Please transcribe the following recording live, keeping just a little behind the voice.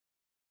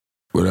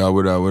What up,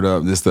 what up, what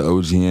up? This the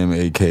OGM,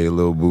 aka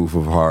Lil Booth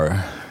of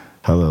Horror.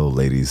 Hello,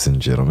 ladies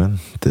and gentlemen.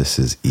 This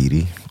is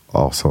Edie,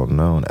 also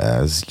known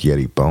as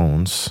Yeti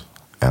Bones,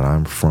 and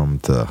I'm from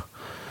the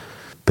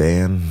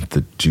band,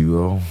 the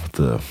duo,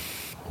 the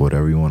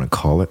whatever you want to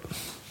call it,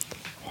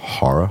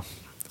 Horror,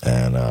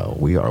 and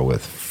we are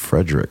with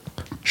Frederick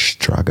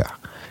Straga.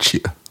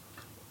 Chia.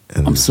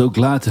 And I'm so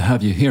glad to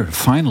have you here,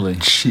 finally.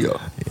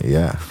 Chia.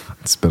 Yeah,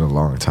 it's been a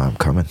long time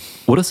coming.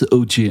 What does the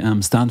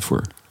OGM stand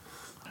for?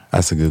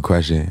 That's a good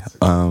question.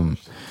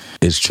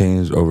 It's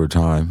changed over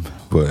time,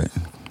 but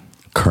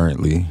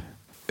currently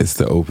it's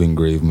the Open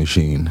Grave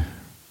Machine.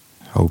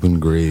 Open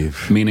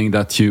Grave. Meaning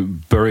that you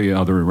bury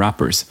other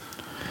rappers.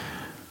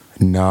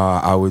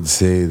 Nah, I would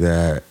say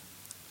that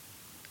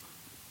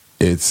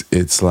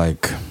it's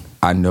like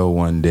I know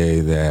one day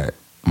that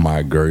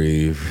my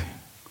grave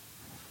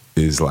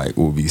is like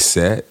will be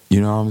set,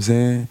 you know what I'm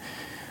saying?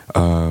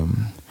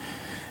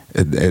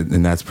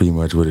 And that's pretty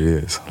much what it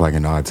is, like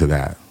an nod to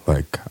that.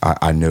 Like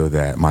I know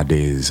that my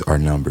days are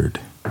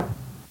numbered.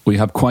 We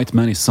have quite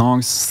many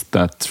songs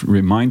that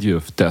remind you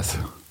of death.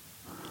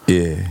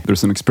 Yeah.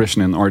 There's an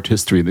expression in art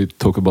history, they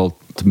talk about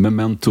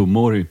memento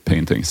mori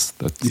paintings.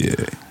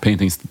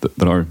 Paintings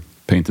that are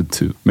painted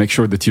to make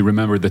sure that you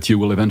remember that you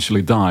will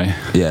eventually die.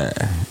 Yeah.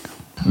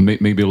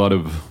 Maybe a lot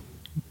of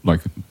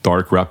like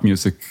dark rap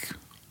music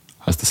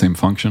has the same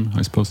function,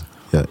 I suppose.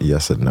 Yeah,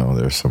 yes and no.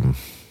 There's some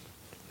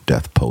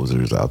death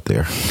posers out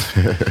there.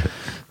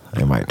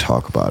 They might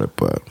talk about it,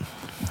 but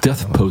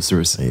Death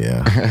posers.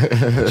 yeah.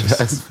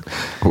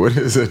 What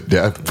is a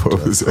death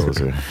poser?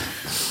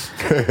 Death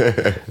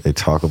poser. They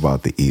talk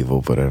about the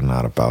evil, but they're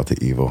not about the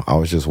evil. I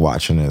was just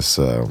watching this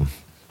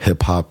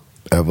Hip Hop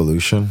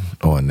Evolution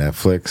on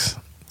Netflix,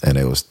 and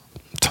it was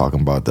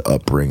talking about the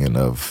upbringing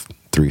of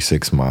 3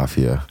 6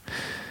 Mafia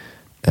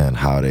and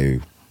how they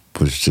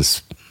was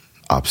just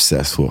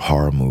obsessed with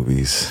horror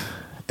movies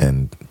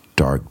and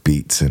dark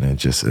beats, and it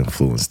just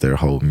influenced their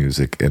whole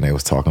music. And they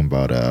was talking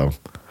about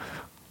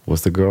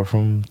what's the girl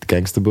from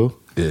Gangsta Boo?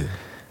 Yeah.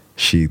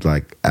 She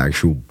like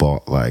actually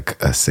bought like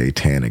a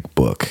satanic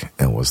book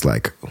and was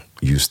like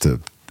used to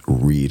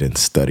read and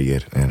study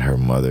it, and her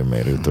mother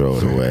made her throw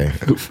it away.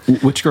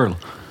 Which girl?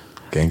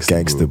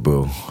 Gangsta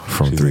Boo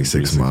from She's 3 in 6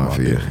 3 6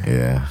 Mafia.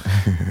 Yeah.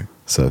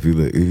 So if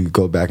you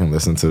go back and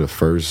listen to the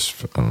first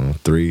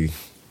 3,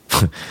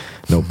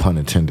 no pun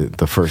intended,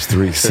 the first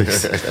 3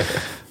 6.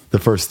 The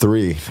first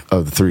 3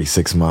 of the 3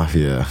 6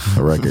 Mafia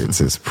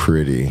records is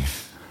pretty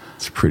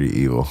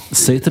evil.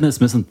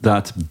 Satanism isn't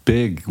that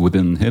big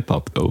within hip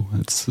hop, though.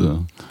 It's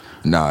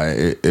Nah,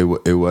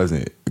 it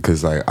wasn't,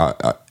 because like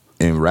I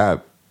in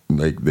rap,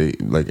 like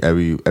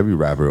every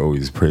rapper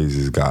always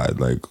praises God,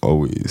 like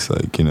always,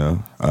 like, you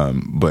know.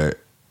 But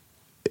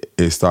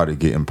it started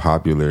getting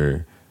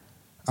popular,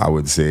 I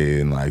would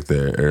say, in like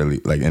the early,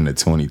 like in the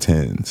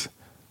 2010s,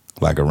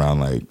 like around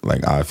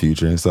like Odd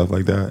Future and stuff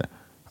like that.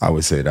 I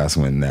would say that's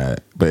when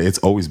that, but it's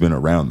always been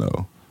around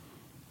though.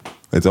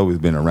 It's always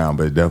been around,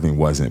 but it definitely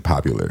wasn't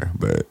popular.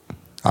 But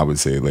I would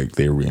say like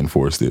they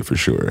reinforced it for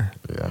sure.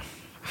 Yeah.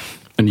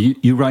 and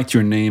you write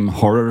your name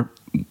Horror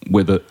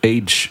with a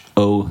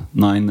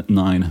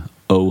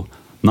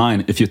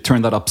H-O-9-9-0-9. If you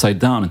turn that upside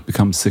down, it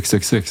becomes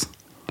 666.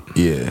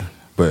 Yeah,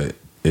 but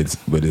it's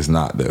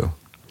not though.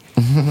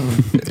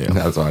 Yeah.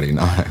 That's already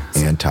not.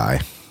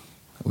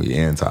 We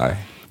anti.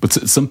 But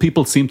some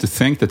people seem to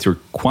think that you're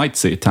quite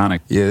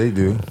satanic. Yeah, they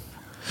do.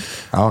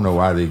 I don't know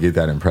why they get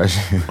that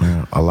impression.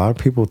 Yeah, a lot of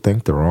people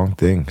think the wrong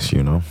things,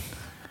 you know.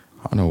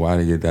 I don't know why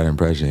they get that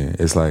impression.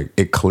 It's like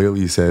it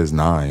clearly says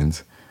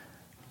 9s,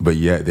 but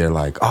yet they're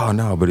like, oh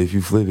no, but if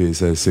you flip it, it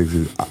says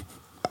 6s.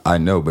 I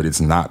know, but it's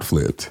not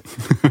flipped.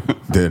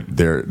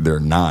 they're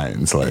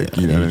 9s, like,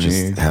 you know what I mean? You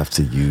just have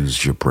to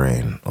use your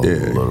brain a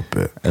little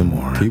bit and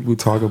more. People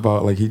talk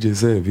about, like he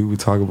just said, people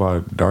talk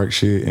about dark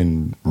shit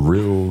and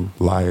real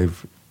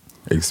life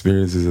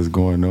experiences that's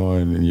going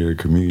on in your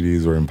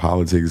communities or in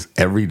politics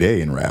every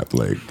day in rap.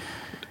 Like,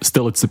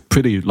 Still, it's a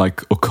pretty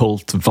like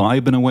occult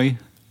vibe in a way.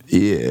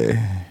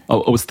 yeah. I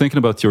was thinking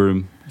about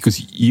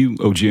because you,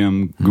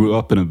 OGM, grew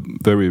up in a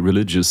very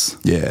religious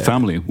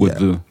family with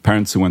the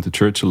parents who went to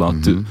church a lot.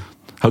 Mm-hmm.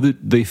 How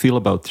did they feel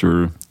about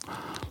your,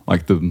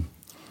 like the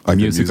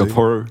music of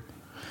horror?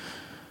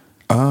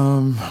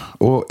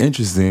 Well,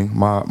 interesting.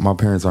 My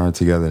parents aren't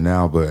together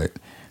now, but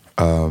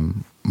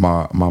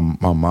my mom,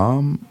 my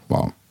mom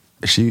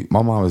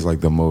is like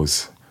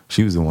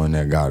she was the one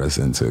that got us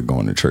into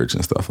going to church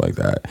and stuff like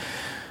that.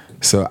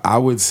 So I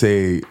would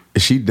say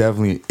she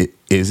definitely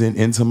isn't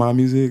into my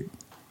music.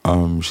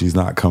 She's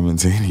not coming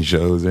to any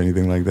shows or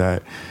anything like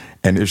that.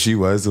 And if she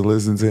was to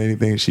listen to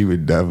anything, she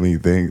would definitely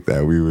think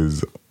that we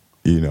was,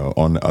 you know,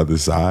 on the other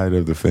side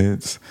of the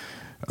fence.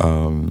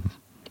 But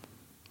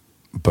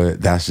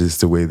that's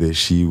just the way that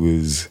she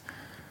was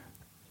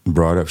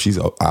brought up. She's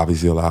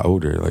obviously a lot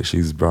older. Like, she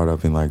was brought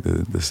up in like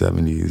the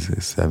 70s,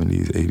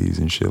 80s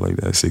and shit like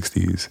that,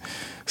 60s.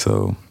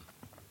 So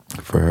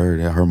for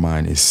her, her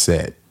mind is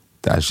set.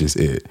 That's just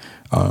it.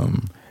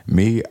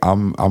 Me,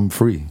 I'm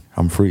free.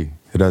 I'm free.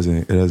 It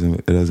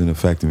doesn't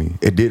affect me.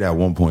 It did at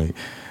one point.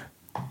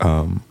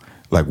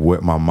 like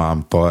what my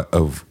mom thought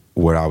of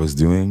what I was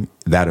doing,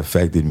 that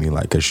affected me.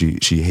 Like, cause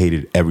she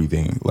hated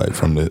everything, like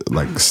from the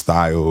like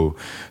style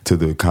to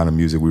the kind of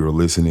music we were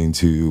listening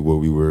to, who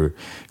we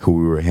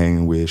were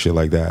hanging with, shit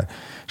like that.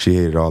 She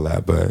hated all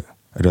that, but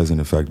it doesn't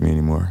affect me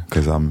anymore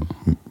because I'm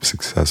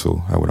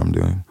successful at what I'm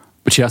doing.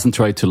 But she hasn't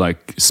tried to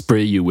like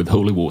spray you with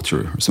holy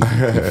water or something.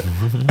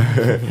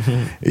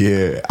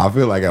 Yeah, I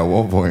feel like at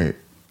one point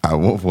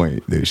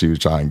that she was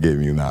trying to get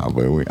me now,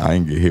 but I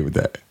ain't get hit with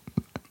that.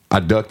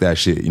 I duck that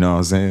shit, you know what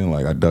I'm saying?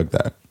 Like, I duck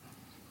that.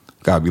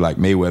 Gotta be like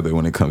Mayweather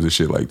when it comes to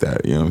shit like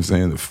that, you know what I'm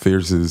saying? The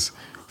fiercest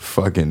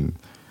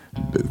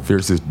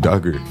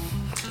ducker.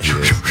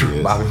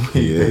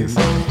 He is.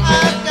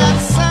 I've got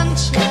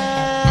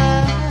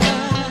sunshine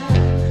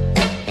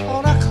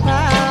on a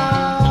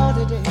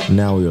cloudy day.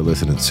 Now we are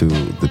listening to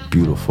the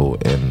beautiful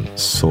and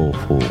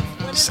soulful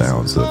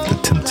sounds of The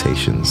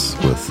Temptations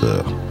with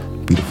a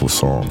beautiful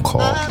song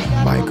called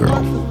My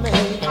Girl.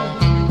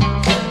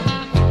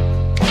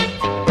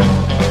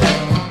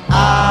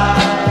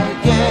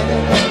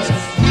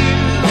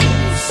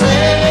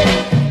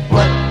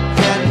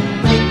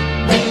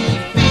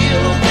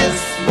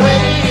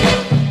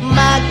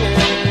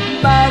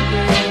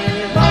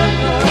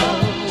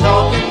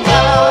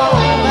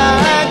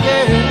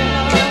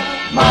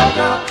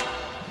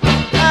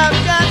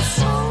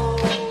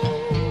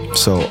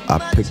 So I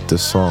picked the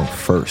song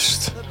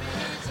first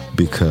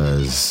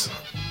because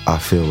I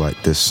feel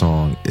like this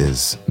song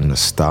is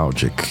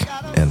nostalgic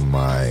in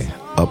my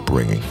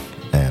upbringing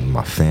and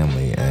my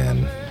family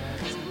and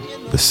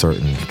the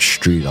certain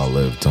street I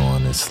lived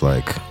on. It's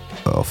like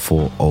a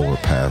full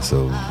overpass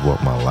of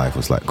what my life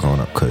was like growing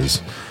up, because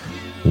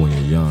when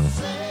you're young,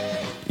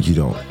 you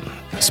don't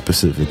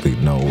specifically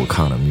know what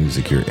kind of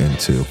music you're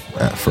into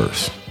at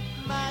first,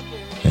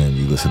 and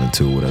you listen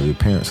to whatever your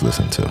parents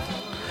listen to.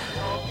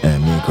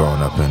 And me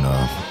growing up in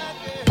a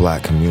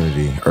black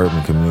community,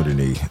 urban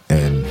community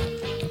in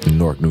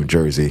Newark, New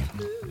Jersey,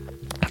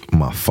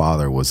 my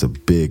father was a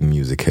big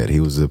music head. He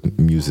was a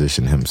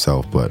musician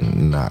himself, but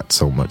not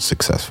so much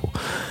successful.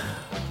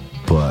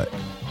 But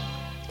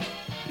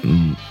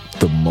the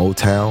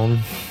Motown,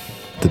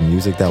 the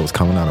music that was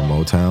coming out of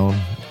Motown,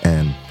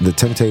 and The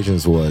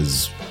Temptations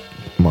was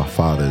my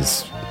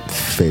father's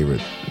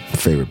favorite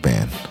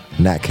band.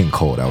 Nat King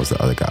Cole, that was the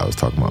other guy I was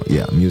talking about.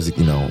 Yeah, music,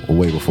 you know,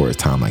 way before his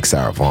time, like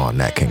Sarah Vaughan,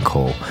 Nat King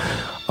Cole,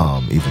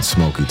 even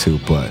Smokey too.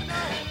 But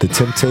The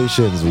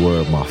Temptations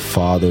were my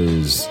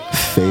father's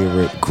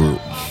favorite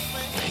group.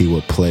 He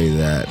would play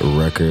that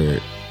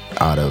record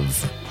out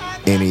of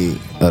any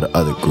of the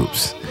other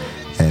groups.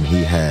 And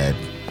he had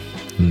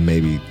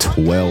maybe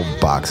 12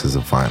 boxes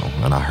of vinyl,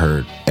 and I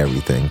heard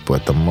everything.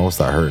 But the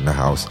most I heard in the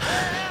house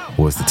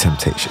was The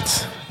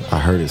Temptations. I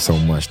heard it so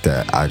much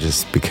that I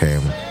just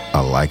became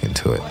a liking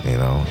to it, you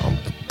know. I'm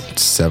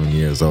 7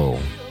 years old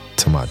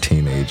to my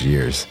teenage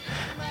years.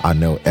 I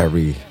know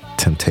every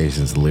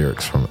Temptations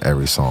lyrics from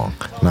every song.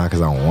 Not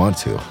because I want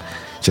to,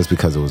 just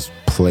because it was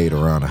played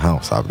around the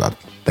house. I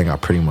think I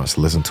pretty much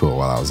listened to it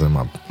while I was in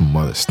my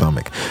mother's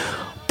stomach.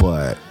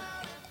 But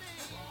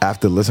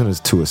after listening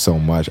to it so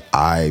much,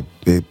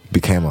 it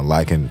became a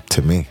liking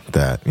to me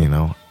that, you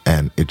know,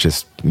 and it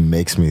just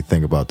makes me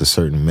think about the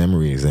certain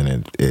memories,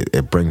 and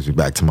it brings me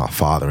back to my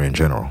father in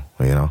general,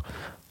 you know.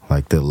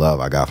 Like, the love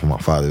I got from my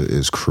father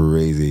is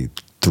crazy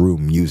through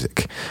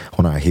music.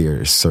 When I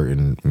hear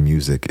certain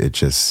music, it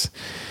just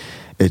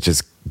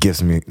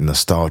gives me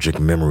nostalgic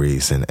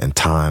memories and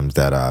times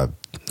that I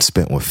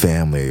spent with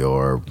family,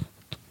 or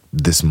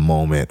this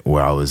moment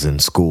where I was in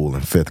school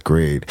in 5th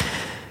grade.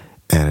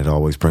 And it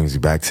always brings me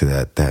back to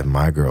that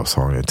My Girl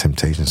song, that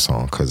Temptation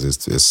song, because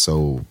it's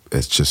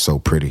just so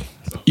pretty.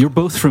 You're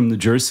both from New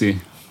Jersey,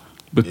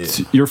 but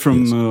yeah. You're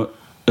from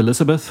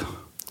Elizabeth?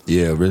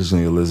 Yeah,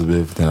 originally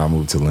Elizabeth, then I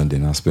moved to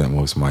Linden. I spent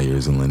most of my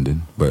years in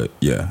Linden, but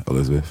yeah,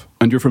 Elizabeth.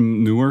 And you're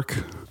from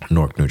Newark?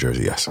 Newark, New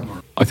Jersey, yes.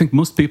 I think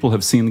most people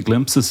have seen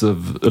glimpses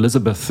of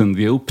Elizabeth in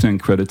the opening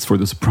credits for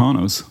The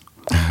Sopranos.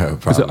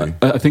 Probably.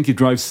 I think he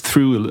drives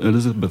through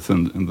Elizabeth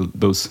and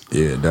those.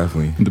 Yeah,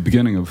 definitely. In the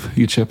beginning of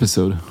each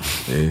episode.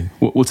 Yeah.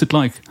 What's it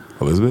like?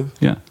 Elizabeth?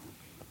 Yeah.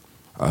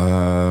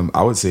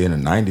 I would say in the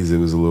 90s it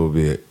was a little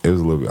bit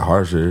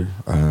harsher.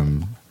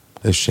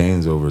 It's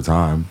changed over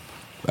time.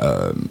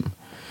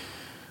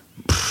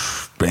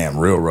 Bam,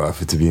 real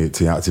rough. To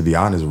be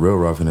honest, real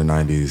rough in the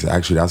 90s.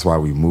 Actually, that's why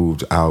we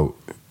moved out.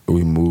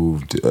 We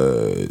moved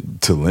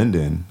to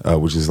Linden,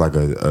 which is like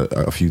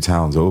a few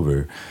towns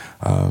over.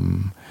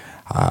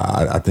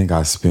 I think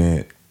I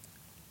spent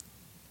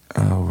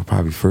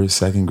probably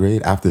 1st, 2nd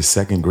grade. After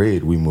 2nd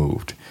grade, we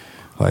moved.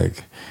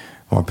 Like,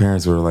 my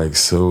parents were like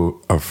so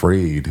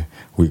afraid.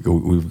 We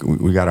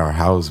got our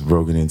house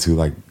broken into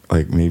like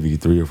maybe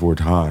 3 or 4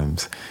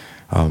 times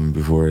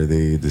before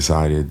they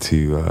decided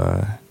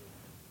to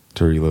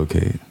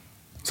relocate.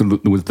 So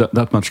was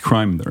that much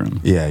crime there?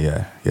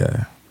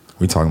 Yeah.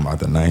 We're talking about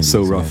the 90s.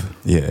 So rough.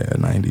 Man. Yeah,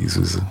 90s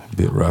was a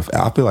bit rough.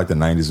 I feel like the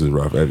 90s was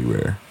rough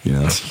everywhere, you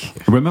know?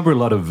 I remember a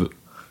lot of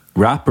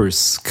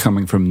rappers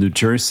coming from New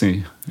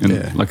Jersey, and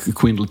Yeah. like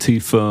Queen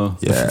Latifah,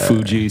 the Yeah.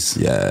 Fugees,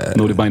 Yeah.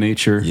 Naughty by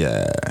Nature,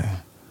 Yeah.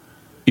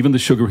 even the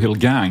Sugar Hill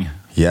Gang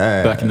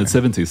Yeah. back in the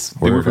 70s.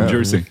 They were Word from up.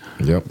 Jersey.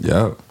 Yep.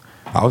 Yep.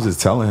 I was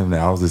just telling him that.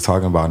 I was just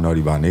talking about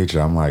Naughty by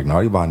Nature. I'm like,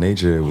 Naughty by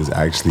Nature was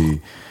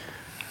actually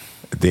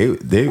they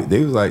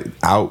was like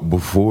out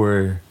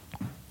before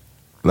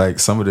like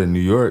some of the New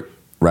York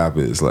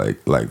rappers,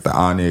 like the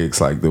Onyx,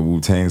 like the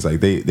Wu-Tangs,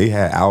 like they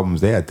had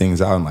albums, they had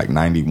things out in like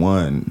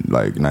 91,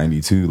 like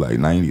 92, like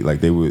 90,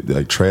 like they would,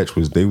 like Tretch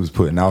was, they was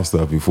putting out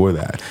stuff before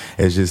that.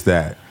 It's just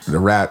that the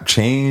rap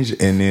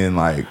changed, and then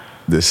like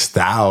the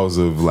styles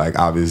of like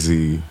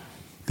obviously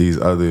these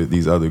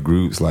other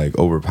groups like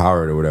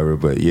overpowered or whatever.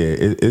 But yeah,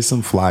 it's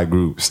some fly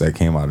groups that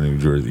came out of New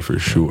Jersey for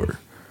sure.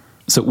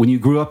 So when you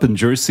grew up in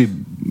Jersey,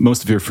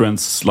 most of your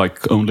friends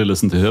like only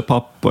listened to hip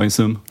hop, I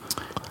assume.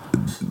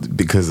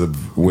 Because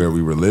of where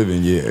we were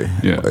living, yeah.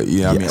 Yeah. I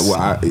Yes.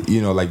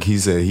 mean, well, like he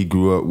said, he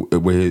grew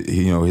up where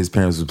his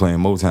parents was playing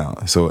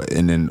Motown. So,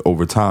 and then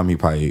over time, he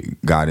probably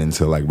got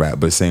into like rap.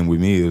 But same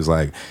with me, it was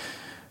like,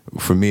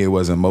 for me, it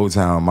wasn't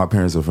Motown. My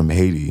parents are from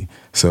Haiti,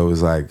 so it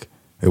was like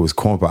it was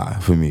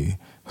compa for me.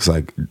 It's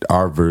like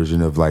our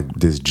version of like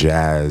this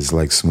jazz,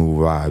 like smooth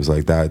vibes,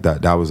 like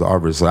that was our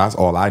version. So that's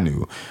all I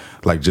knew.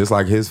 Like just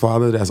like his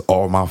father, that's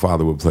all my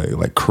father would play,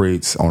 like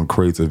crates on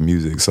crates of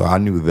music. So I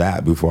knew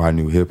that before I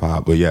knew hip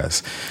hop. But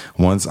yes,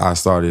 once I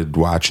started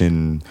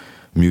watching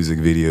music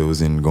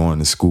videos and going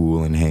to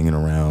school and hanging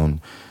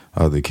around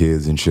other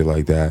kids and shit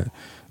like that,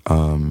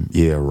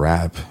 yeah,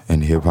 rap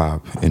and hip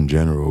hop in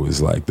general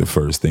was like the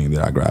first thing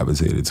that I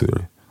gravitated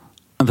to.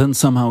 And then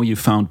somehow you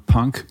found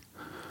punk.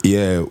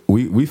 Yeah,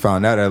 we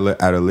found out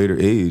at a later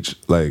age.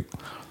 Like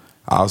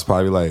I was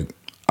probably like,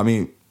 I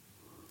mean,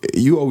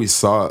 you always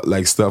saw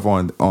like stuff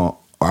on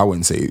I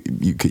wouldn't say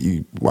you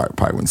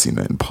probably wouldn't see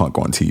nothing punk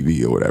on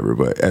TV or whatever,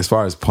 but as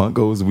far as punk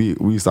goes,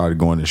 we started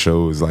going to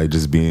shows, like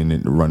just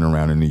running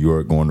around in New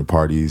York, going to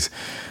parties.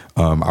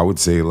 I would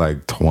say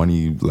like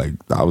 20, like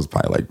I was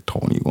probably like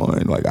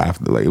 21, like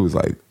after, like it was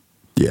like,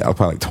 yeah, I was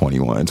probably like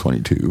 21,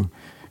 22,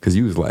 because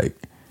you was like,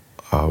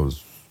 I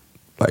was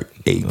like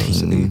 18. I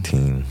was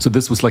 18. So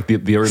this was like the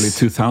early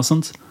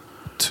 2000s?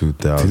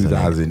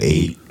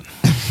 2008.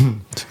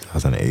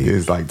 2008.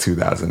 It's like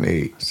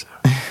 2008.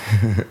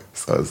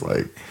 So it's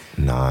like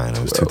 9.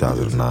 It was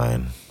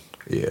 2009.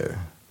 Yeah.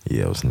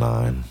 Yeah, it was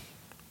 9.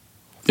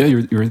 Yeah,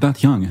 you're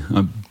that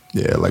young.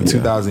 Yeah, like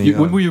 2000.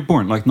 When were you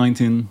born? Like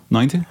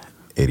 1990?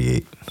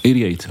 88.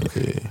 88.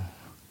 Yeah.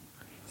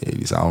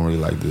 80s. I don't really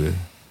like to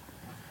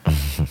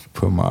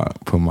put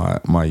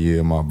my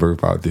year, my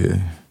birth out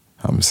there.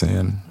 I'm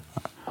saying,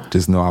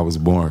 just know I was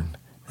born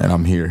and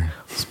I'm here.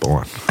 I was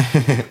born.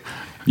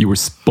 You were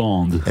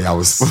spawned. And I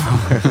was,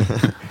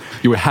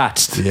 You were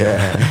hatched.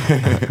 yeah.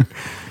 You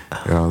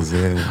know what I'm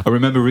saying? I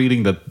remember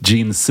reading that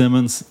Gene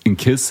Simmons in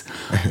Kiss,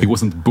 he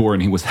wasn't born,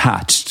 he was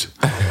hatched.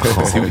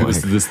 He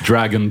was this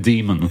dragon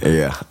demon.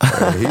 Yeah.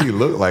 He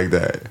looked like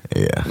that.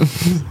 Yeah.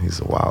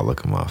 He's a wild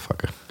looking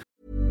motherfucker.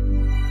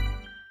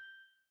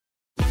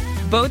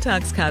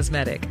 Botox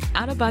Cosmetic,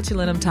 out of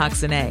botulinum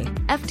toxin A,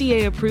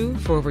 FDA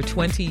approved for over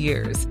 20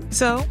 years.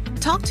 So,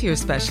 talk to your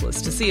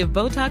specialist to see if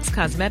Botox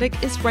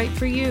Cosmetic is right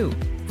for you.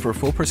 For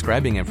full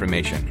prescribing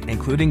information,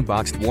 including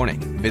boxed warning,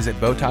 visit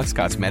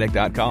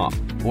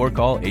BotoxCosmetic.com or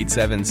call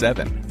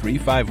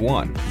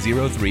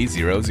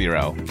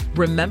 877-351-0300.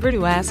 Remember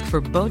to ask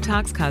for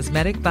Botox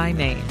Cosmetic by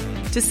name.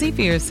 To see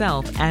for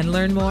yourself and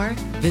learn more,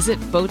 visit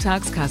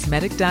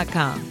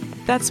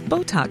BotoxCosmetic.com. That's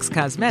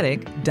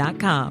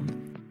BotoxCosmetic.com.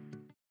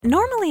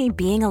 Normally,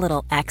 being a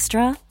little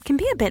extra can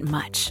be a bit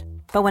much,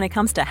 but when it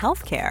comes to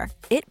healthcare,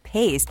 it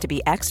pays to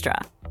be extra.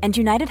 And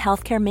United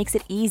Healthcare makes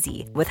it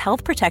easy with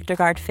Health Protector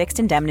Guard fixed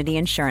indemnity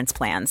insurance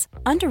plans.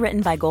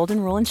 Underwritten by Golden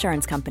Rule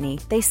Insurance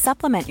Company, they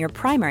supplement your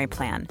primary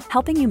plan,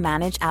 helping you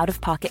manage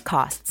out-of-pocket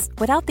costs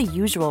without the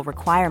usual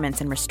requirements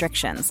and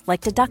restrictions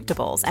like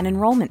deductibles and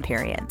enrollment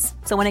periods.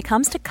 So when it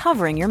comes to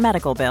covering your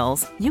medical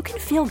bills, you can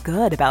feel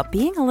good about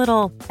being a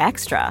little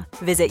extra.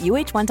 Visit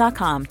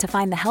uh1.com to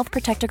find the Health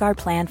Protector Guard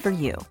plan for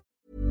you.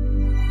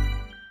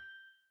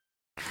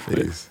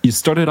 Please. You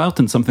started out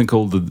in something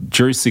called the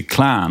Jersey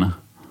Clan.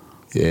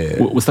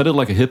 Yeah. Was that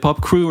like a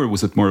hip-hop crew, or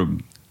was it more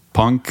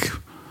punk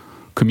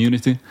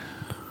community?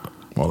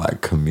 More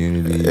like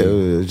community. It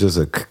was just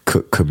a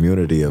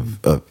community of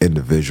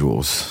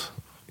individuals.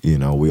 You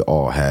know, we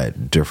all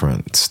had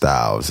different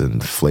styles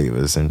and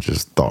flavors and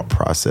just thought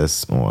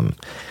process on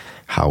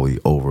how we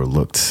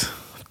overlooked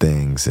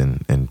things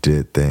and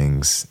did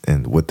things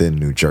and within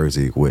New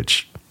Jersey,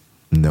 which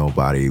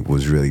nobody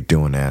was really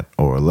doing that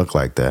or looked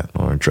like that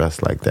or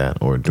dressed like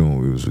that or doing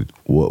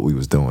what we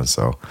was doing.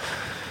 So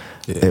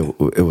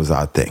it was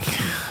our thing.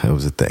 It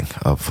was a thing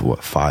of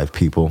what, 5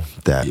 people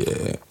that.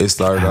 Yeah, it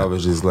started off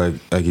as just like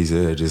he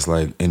said, just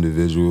like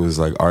individuals,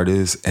 like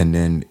artists, and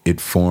then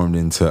it formed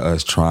into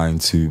us trying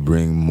to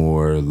bring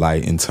more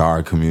light into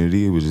our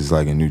community, which is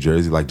like in New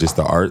Jersey, like just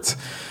the arts.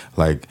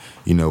 Like,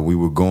 you know, we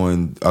were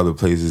going other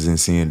places and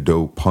seeing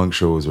dope punk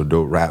shows or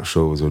dope rap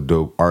shows or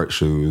dope art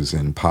shows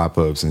and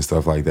pop-ups and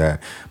stuff like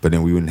that. But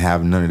then we wouldn't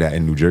have none of that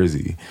in New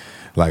Jersey.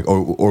 Like,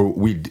 or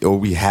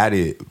we had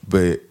it,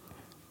 but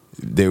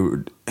they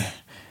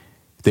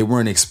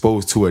weren't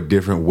exposed to a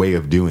different way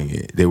of doing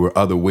it. There were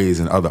other ways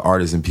and other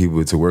artists and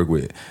people to work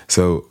with.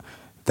 So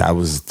that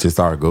was just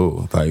our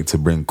goal, like to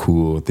bring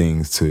cool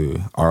things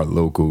to our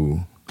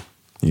local,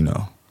 you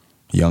know,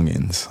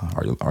 youngins,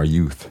 our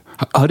youth.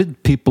 How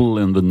did people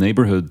in the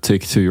neighborhood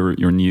take to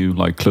your new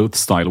like clothes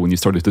style when you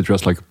started to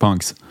dress like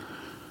punks?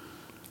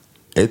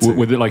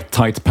 With it like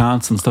tight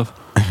pants and stuff?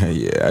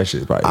 Yeah, that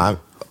shit's probably...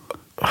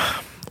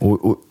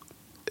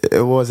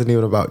 It wasn't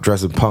even about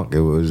dressing punk.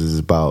 It was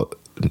about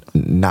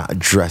not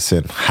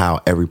dressing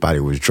how everybody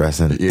was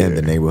dressing in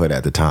the neighborhood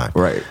at the time.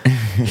 Right.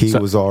 He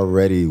was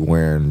already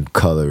wearing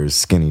colors,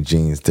 skinny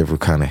jeans,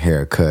 different kind of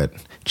haircut,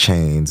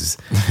 chains,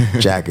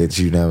 jackets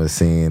you never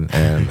seen,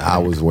 and I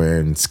was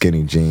wearing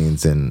skinny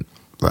jeans, and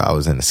I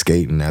was into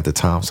skating at the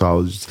time, so I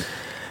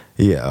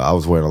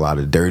was wearing a lot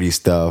of dirty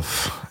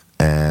stuff,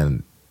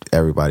 and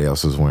everybody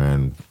else was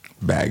wearing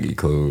baggy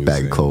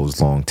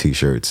clothes, long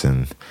t-shirts,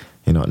 and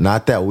you know,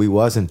 not that we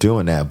wasn't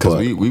doing that, but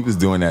we was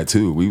doing that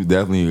too. We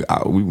definitely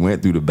we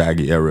went through the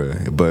baggy era,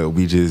 but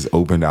we just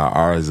opened our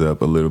eyes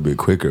up a little bit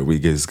quicker. We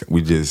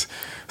just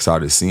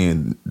started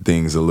seeing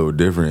things a little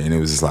different, and it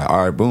was just like,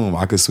 all right, boom,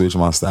 I could switch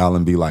my style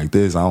and be like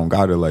this. I don't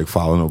gotta like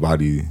follow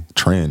nobody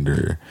trend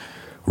or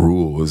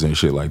rules and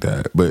shit like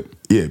that. But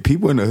yeah,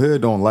 people in the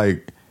hood don't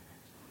like,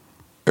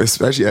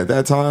 especially at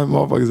that time,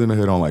 motherfuckers in the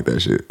hood don't like that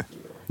shit.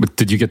 But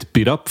did you get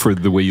beat up for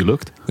the way you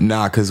looked?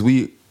 Nah, cause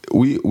we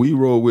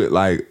roll with,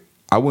 like,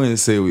 I wouldn't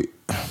say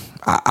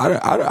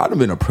I'd have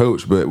been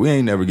approached, but we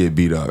ain't never get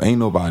beat up. Ain't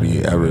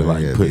nobody ever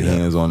like put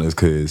hands on us,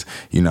 cause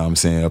you know what I'm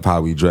saying, of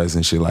how we dress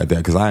and shit like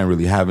that. Cause I ain't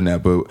really having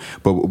that, but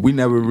we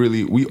never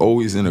really, we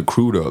always in a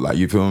crew though. Like,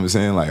 you feel what I'm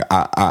saying? Like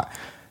I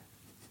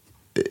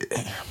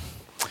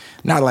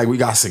not like we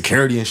got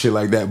security and shit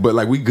like that, but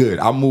like we good.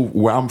 I move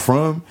where I'm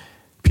from,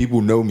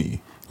 people know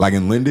me. Like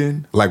in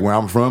Linden, like where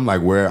I'm from,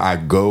 like where I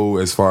go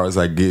as far as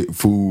like get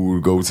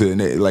food, go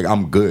to, like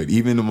I'm good.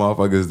 Even the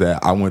motherfuckers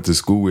that I went to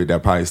school with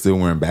that probably still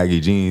wearing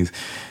baggy jeans,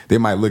 they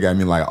might look at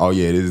me like, oh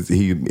yeah,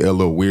 he a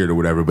little weird or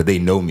whatever, but they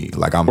know me.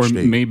 Like I'm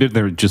straight. Or maybe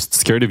they're just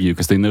scared of you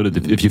because they know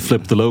that if you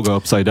flip the logo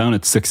upside down,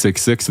 it's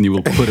 666 and you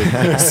will put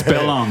a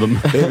spell on them.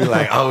 They be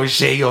like, oh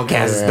shit, he gonna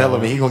cast a spell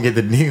on me. He gonna get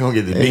the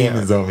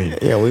demons on me.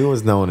 Yeah, we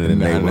was known in the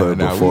neighborhood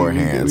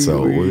beforehand,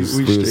 so we was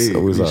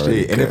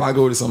straight. And if I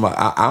go to somebody,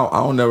 I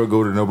don't never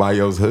go to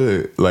nobody else's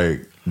hood,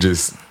 like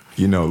just,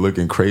 you know,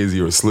 looking crazy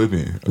or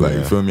slipping. Like,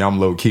 you feel me? I'm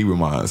low key with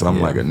mine, so I'm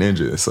like a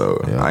ninja.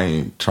 So I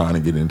ain't trying to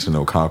get into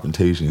no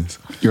confrontations.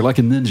 You're like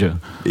a ninja.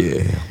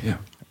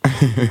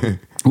 Yeah.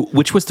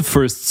 Which was the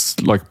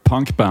first like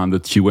punk band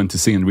that you went to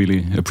see and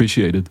really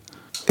appreciated?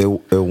 It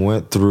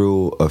went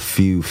through a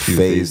few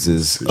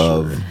phases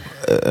of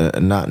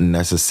not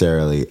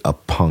necessarily a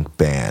punk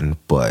band,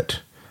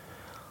 but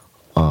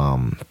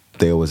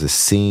there was a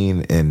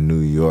scene in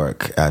New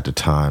York at the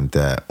time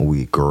that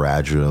we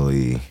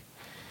gradually,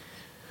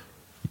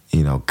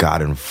 you know,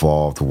 got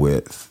involved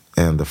with.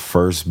 And the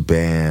first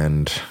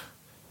band,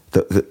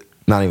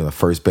 not even the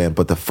first band,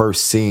 but the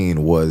first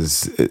scene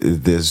was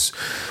this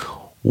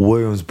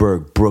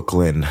Williamsburg,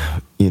 Brooklyn,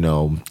 you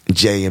know,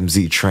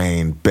 JMZ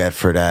Train,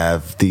 Bedford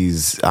Ave,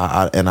 these,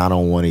 and I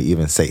don't want to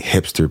even say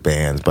hipster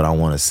bands, but I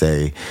want to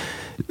say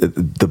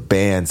the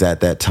bands at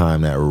that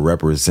time that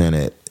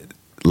represented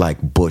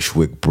like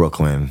Bushwick,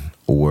 Brooklyn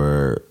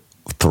were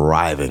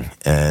thriving.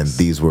 And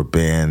these were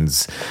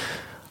bands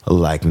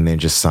like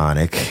Ninja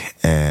Sonic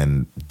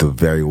and the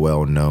very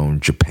well-known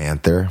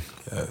Japanther.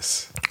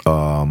 Yes.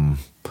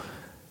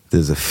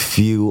 There's a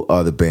few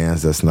other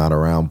bands that's not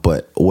around,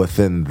 but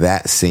within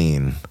that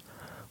scene,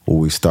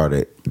 we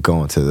started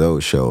going to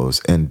those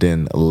shows. And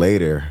then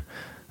later,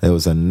 there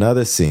was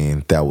another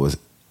scene that was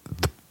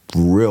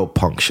real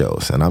punk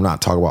shows. And I'm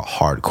not talking about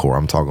hardcore.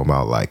 I'm talking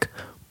about like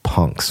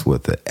punks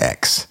with the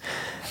X.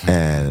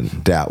 And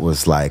that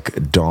was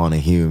like Dawn of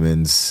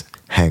Humans,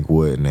 Hank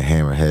Wood and the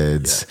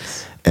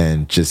Hammerheads,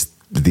 and just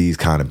these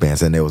kind of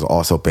bands. And there was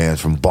also bands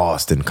from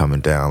Boston coming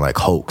down, like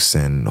Hoax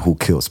and Who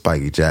Killed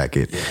Spiky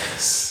Jacket.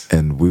 Yes.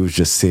 And we was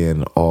just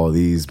seeing all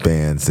these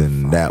bands,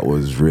 and that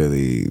was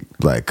really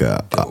like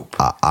a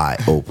eye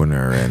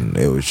opener, and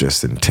it was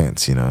just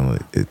intense. You know,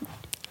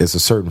 it's a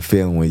certain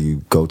feeling when you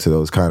go to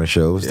those kind of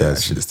shows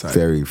that's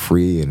very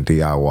free and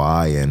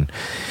DIY, and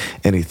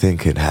anything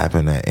could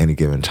happen at any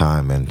given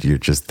time, and you're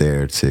just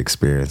there to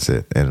experience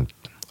it. And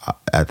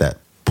at that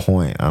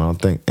point, I don't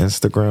think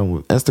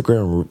Instagram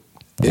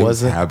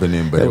wasn't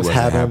happening, but it was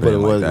happening, but it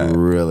wasn't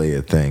really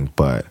a thing.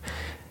 But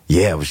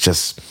yeah, it was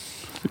just.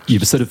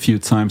 You've said a few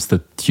times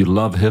that you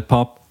love hip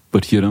hop,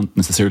 but you don't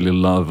necessarily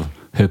love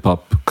hip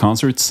hop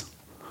concerts?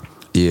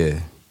 Yeah,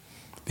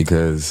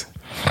 because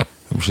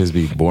them shits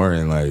be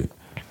boring. Like,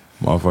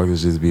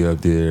 motherfuckers just be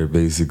up there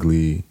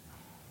basically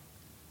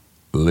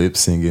lip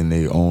singing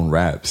their own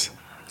raps.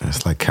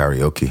 It's like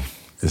karaoke.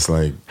 It's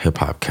like Hip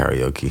hop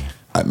karaoke.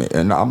 I mean,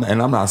 and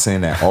I'm not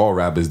saying that all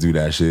rappers do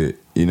that shit,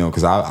 you know,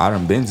 because I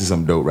done been to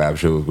some dope rap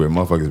shows where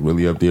motherfuckers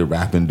really up there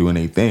rapping, doing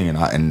their thing,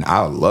 and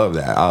I love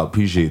that. I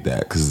appreciate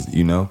that, because,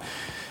 you know.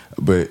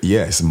 But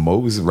yes,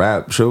 most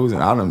rap shows,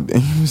 and I done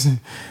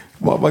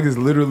motherfuckers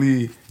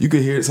literally, you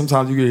could hear,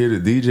 sometimes you could hear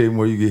the DJ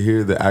more you could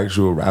hear the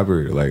actual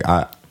rapper. Like,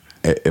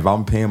 if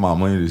I'm paying my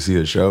money to see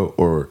a show,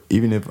 or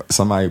even if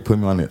somebody put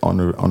me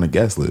on the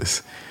guest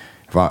list,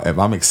 if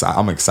I'm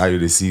excited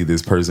to see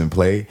this person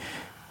play,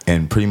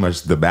 and pretty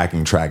much the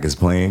backing track is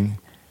playing,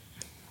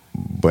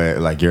 but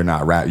like you're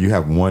not rap, you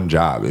have one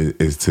job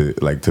is to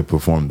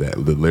perform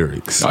the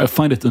lyrics. I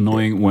find it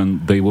annoying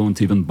when they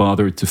won't even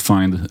bother to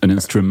find an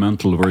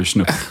instrumental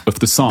version of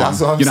the song.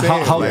 That's what I'm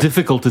saying. How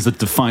difficult is it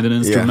to find an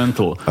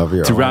instrumental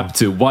to rap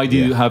to? Why do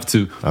you have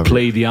to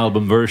play the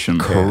album version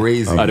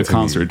Crazy at a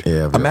concert?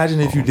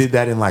 Imagine if you did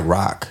that in like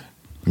rock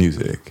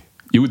music.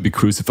 You would be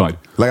crucified.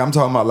 Like, I'm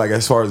talking about, like,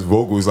 as far as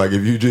vocals, like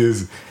if you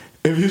just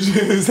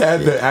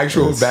had the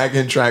actual back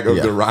end track of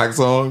the rock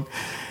song,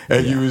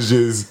 and you was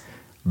just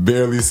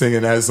barely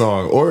singing that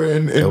song, or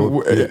in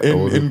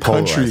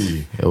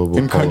country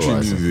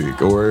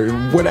music, or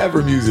in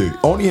whatever music.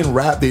 Only in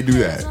rap they do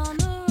that.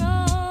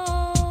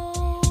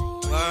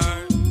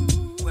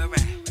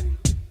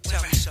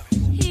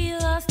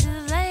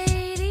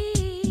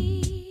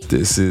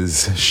 This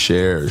is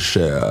Share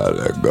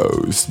the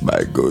Ghost by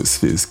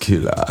Ghostface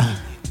Killah.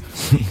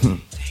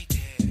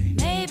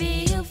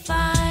 Maybe you'll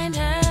find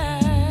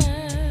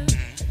her,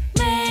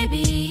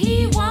 maybe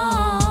he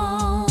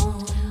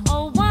won't.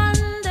 Oh,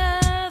 wonder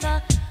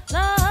the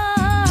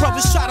love.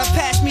 Brothers try to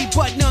pass me,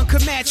 but none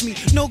can match me.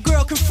 No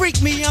girl can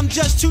freak me, I'm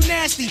just too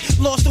nasty.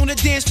 Lost on the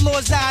dance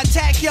floors, I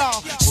attack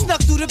y'all.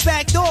 Snuck through the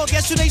back door,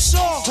 guess who they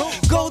saw?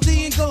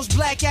 Goldie and Ghost,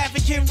 black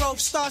African rope,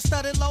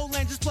 star-studded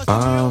lowlanders. Plus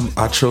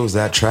I chose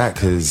that track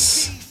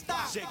because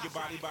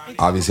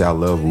obviously I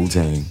love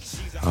Wu-Tang.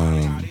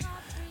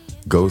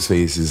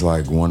 Ghostface is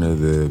like one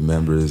of the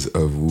members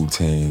of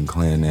Wu-Tang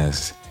Clan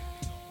that's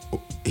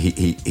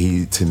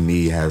he to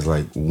me has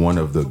like one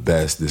of the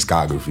best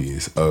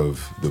discographies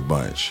of the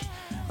bunch.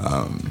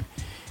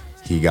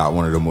 He got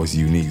one of the most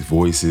unique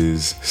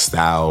voices,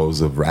 styles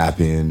of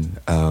rapping.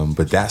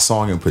 But that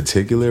song in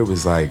particular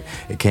was like,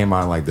 it came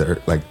out in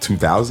like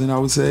 2000, I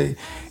would say,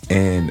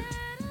 and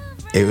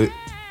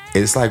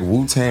it's like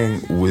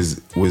Wu-Tang was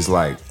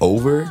like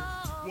over,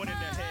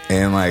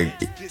 and like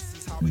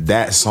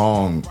that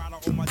song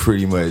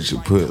pretty much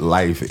put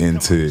life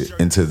into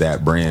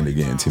that brand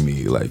again to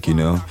me. Like, you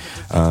know,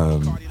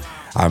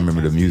 I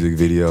remember the music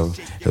video.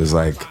 It was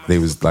like they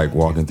was like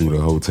walking through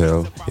the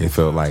hotel. It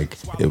felt like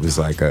it was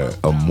like a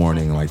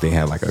morning, like they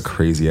had like a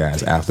crazy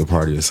ass after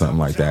party or something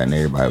like that, and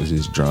everybody was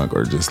just drunk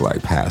or just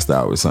like passed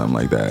out or something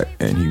like that,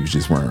 and he was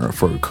just wearing a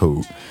fur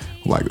coat,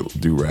 like a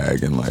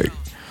do-rag, and like,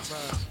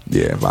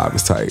 yeah, vibe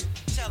was tight.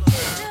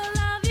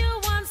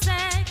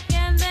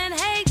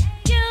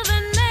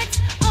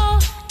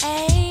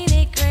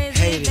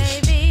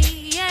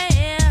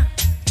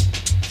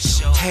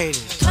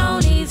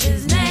 Tony's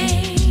his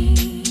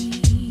name,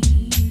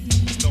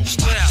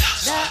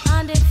 the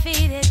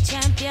undefeated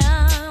champion.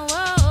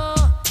 Whoa,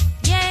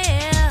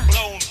 yeah.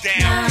 Blow him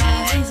down.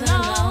 Now he's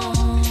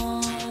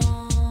alone.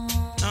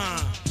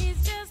 He's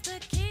just the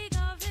king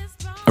of his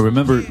throne. I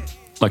remember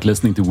like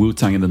listening to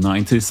Wu-Tang in the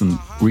 90s and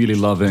really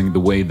loving the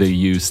way they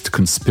used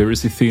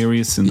conspiracy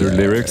theories in their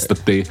lyrics,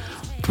 that it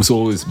was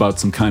always about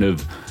some kind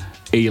of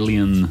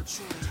alien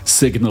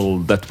signal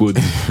that would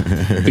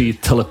be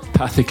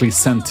telepathically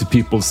sent to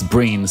people's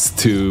brains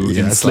to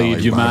enslave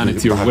like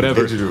humanity or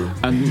whatever.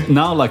 And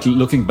now, like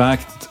looking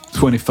back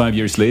 25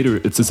 years later,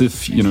 it's as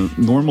if, you know,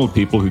 normal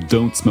people who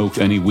don't smoke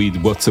any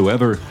weed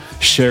whatsoever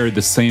share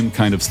the same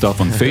kind of stuff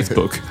on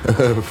Facebook.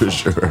 For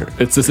sure.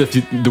 It's as if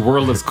the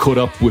world has caught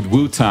up with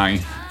Wu-Tang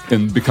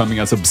and becoming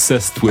as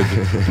obsessed with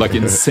like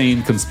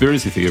insane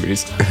conspiracy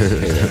theories.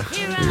 Yeah,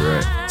 you're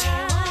right.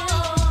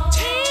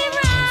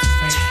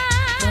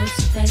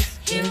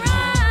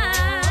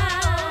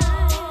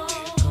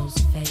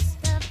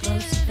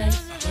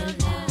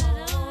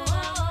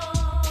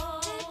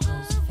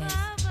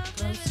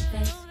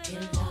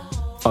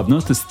 I've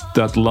noticed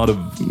that a lot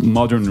of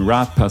modern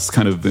rap has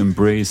kind of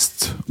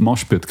embraced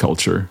mosh pit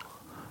culture.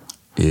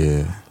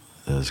 Yeah,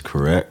 that's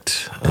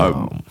correct. You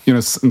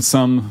know, and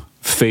some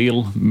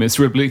fail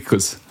miserably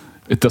because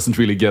it doesn't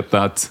really get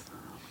that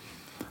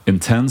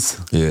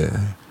intense.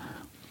 Yeah.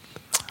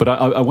 But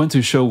I went to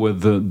a show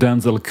with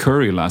Denzel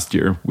Curry last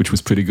year, which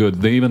was pretty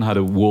good. They even had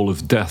a wall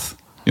of death,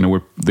 you know,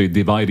 where they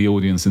divide the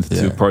audience into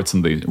two parts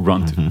and they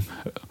run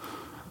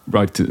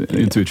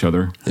into each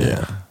other.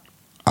 Yeah.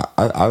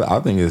 I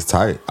think it's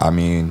tight. I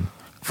mean,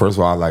 first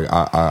of all,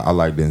 I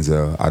like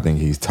Denzel. I think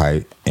he's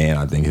tight, and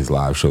I think his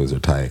live shows are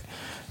tight.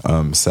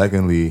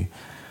 Secondly,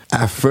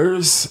 at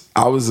first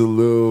I was a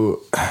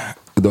little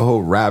the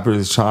whole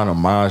rappers trying to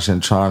mosh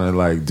and trying to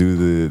like do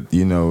the,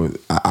 you know,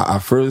 I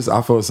first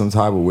I felt some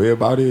type of way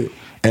about it.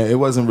 And it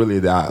wasn't really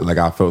that like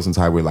I felt some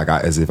type of way like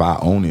as if I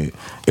own it.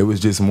 It was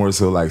just more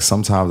so like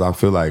sometimes I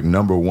feel like,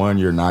 number one,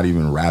 you're not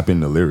even rapping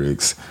the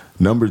lyrics.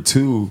 Number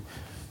two,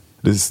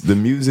 the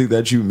music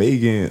that you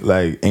making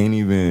like ain't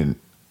even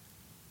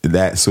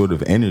that sort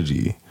of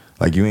energy.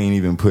 Like you ain't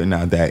even putting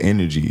out that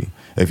energy.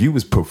 If you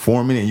was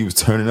performing and you was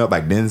turning up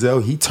like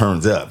Denzel, he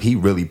turns up. He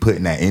really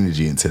putting that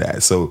energy into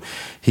that. So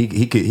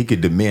he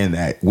could demand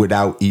that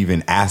without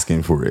even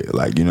asking for it.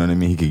 Like, you know what I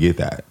mean? He could get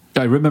that.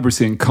 I remember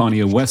seeing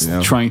Kanye West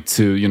trying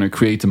to, you know,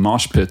 create a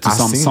mosh pit to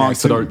some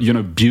songs that are, you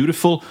know,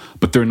 beautiful,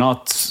 but they're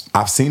not.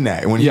 I've seen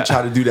that. When he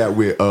tried to do that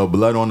with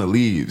Blood on the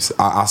Leaves,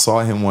 I saw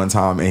him one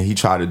time and he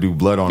tried to do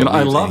Blood on the Leaves.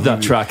 I love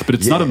that track, but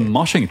it's not a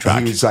moshing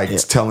track. He was like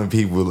telling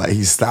people, like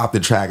he stopped the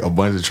track a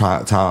bunch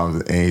of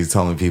times and he's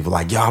telling people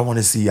like, yo, I want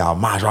to see y'all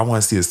mosh. I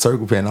want to see a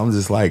circle pit. And I'm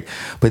just like,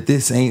 but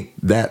this ain't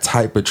that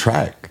type of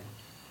track.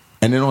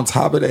 And then on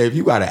top of that, if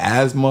you got to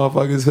ask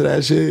motherfuckers for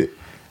that shit,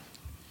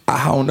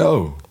 I don't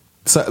know.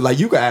 So, like,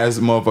 you can ask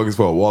motherfuckers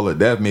for a wall of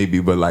death maybe,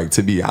 but like,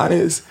 to be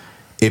honest,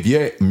 if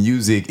your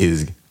music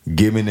is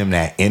giving them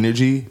that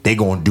energy, they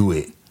gonna do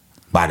it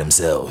by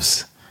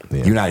themselves.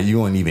 Yeah. You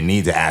don't even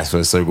need to ask for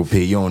a circle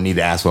pit. You don't need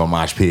to ask for a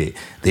mosh pit.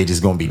 They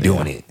just gonna be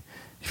doing it.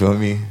 You feel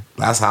me?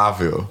 That's how I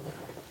feel.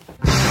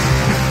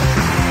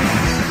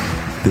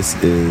 This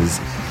is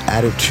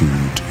Attitude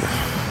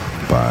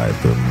by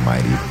the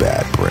Mighty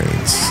Bad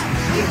Brains.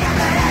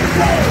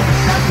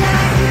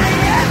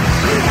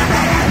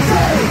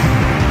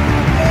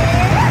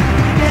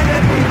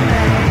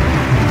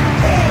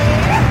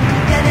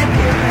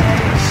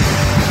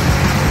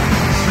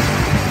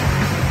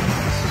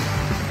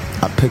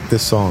 I picked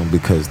this song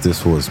because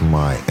this was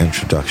my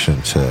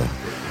introduction to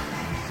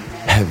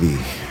heavy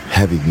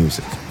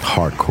music,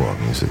 hardcore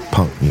music,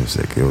 punk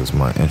music. It was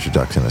my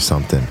introduction to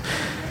something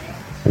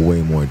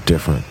way more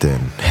different than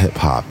hip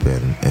hop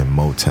and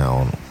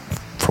Motown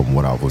from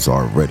what I was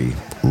already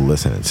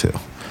listening to.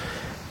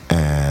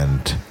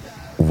 And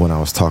when I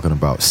was talking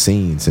about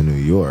scenes in New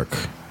York,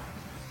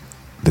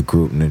 the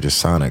group Ninja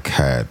Sonic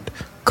had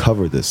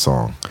covered this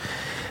song.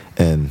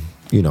 And,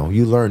 you know,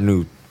 you learn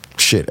new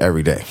shit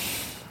every day.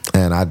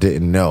 And I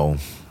didn't know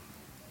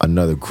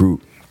another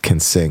group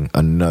can sing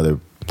another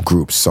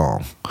group's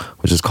song,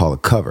 which is called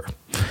a cover.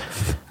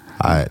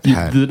 You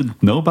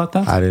didn't know about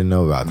that? I didn't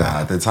know about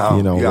that. At the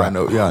time,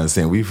 you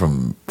understand, we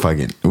from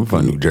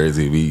New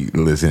Jersey. We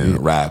listen to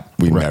rap.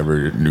 We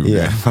never knew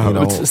that. You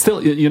know, but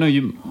still, you know,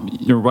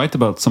 you're right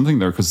about something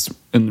there, because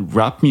in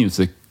rap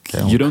music,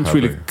 you don't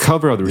really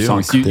cover other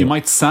songs. You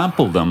might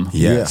sample them,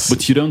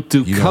 but you don't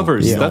do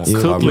covers. That's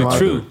totally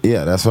true.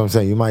 Yeah, that's what I'm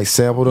saying. You might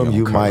sample them.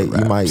 You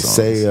might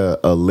say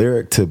a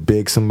lyric to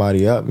big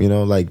somebody up. You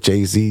know, like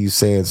Jay-Z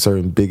saying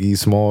certain Biggie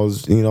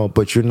Smalls. You know,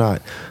 but you're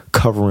not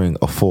covering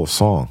a full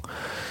song.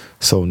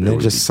 So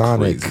Ninja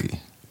Sonic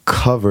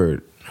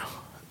covered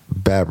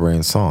Bad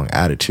Brains' song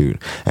Attitude,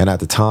 and at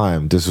the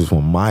time, this was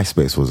when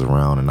MySpace was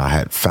around, and I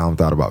had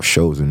found out about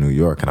shows in New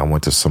York, and I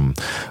went to some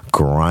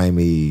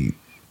grimy,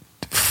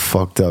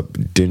 fucked up,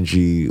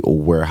 dingy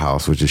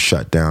warehouse, which is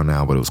shut down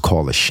now, but it was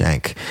called a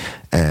Shank,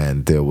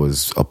 and there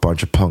was a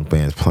bunch of punk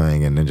bands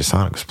playing and Ninja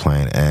Sonic was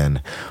playing. And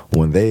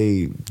when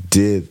they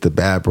did the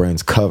Bad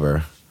Brains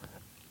cover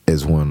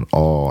is when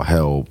all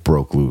hell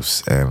broke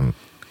loose and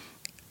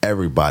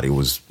everybody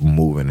was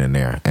moving in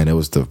there, and it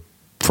was the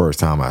first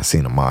time I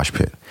seen a mosh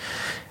pit.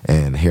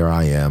 And here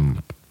I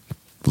am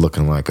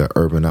looking like a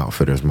Urban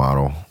Outfitters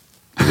model,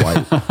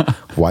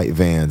 white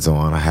Vans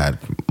on. I had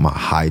my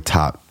high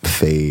top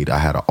fade. I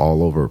had an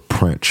all over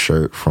print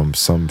shirt from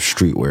some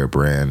streetwear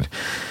brand.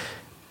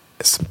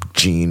 Some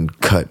jean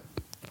cut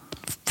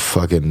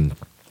fucking.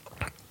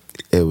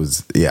 It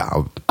was, yeah.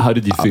 How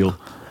did you feel?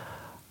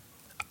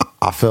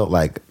 I felt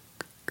like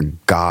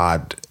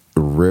God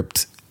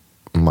ripped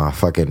my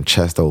fucking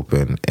chest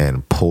open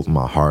and pulled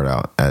my heart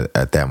out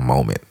at that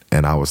moment.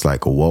 And I was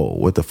like, whoa,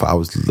 what the fuck? I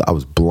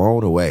was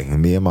blown away.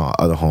 And me and my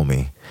other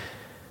homie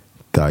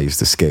that I used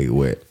to skate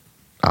with,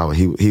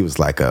 he was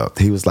like a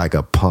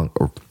punk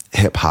or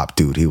hip hop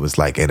dude. He was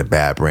like into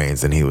Bad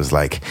Brains, and he was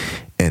like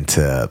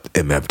into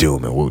MF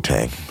Doom and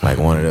Wu-Tang, like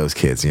one of those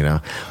kids, you know.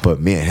 But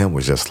me and him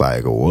was just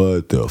like,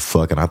 what the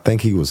fuck? And I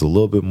think he was a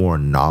little bit more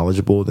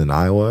knowledgeable than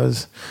I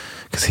was,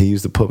 because he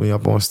used to put me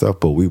up on stuff.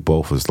 But we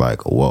both was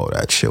like, whoa,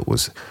 that shit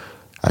was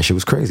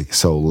crazy.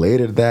 So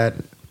later that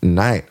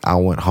night, I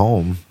went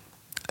home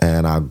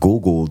and I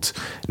Googled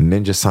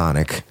Ninja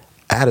Sonic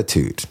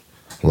Attitude.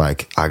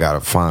 Like, I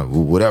gotta find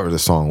whatever the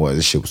song was.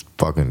 This shit was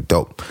fucking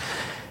dope.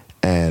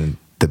 And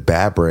the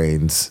Bad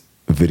Brains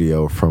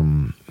video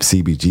from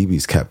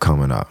CBGB's kept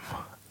coming up.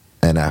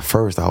 And at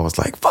first I was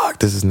like, fuck,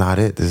 this is not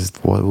it. This is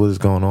what is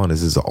going on?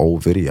 This is an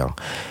old video.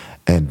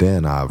 And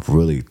then I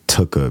really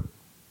took a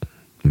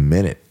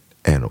minute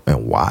and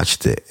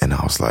watched it, and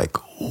I was like,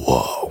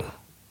 whoa,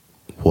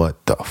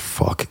 what the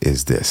fuck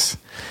is this?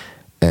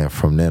 And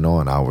from then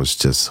on, I was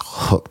just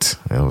hooked.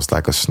 It was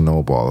like a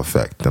snowball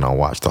effect. Then I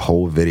watched the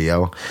whole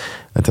video,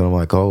 and then I'm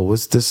like, oh,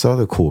 what's this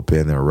other cool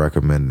band they're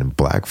recommending?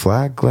 Black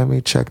Flag? Let me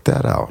check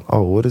that out.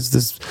 Oh, what is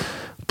this?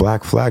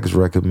 Black Flag is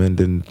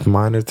recommending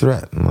Minor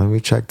Threat. Let me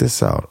check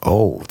this out.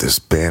 Oh, this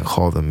band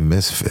called the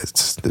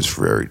Misfits. It's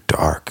very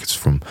dark. It's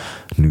from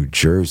New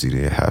Jersey.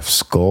 They have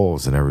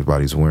skulls, and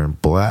everybody's wearing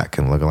black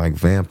and looking like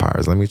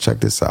vampires. Let me check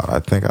this out. I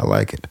think I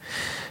like it.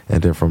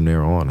 And then from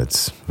there on,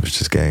 it was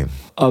just game.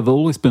 I've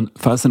always been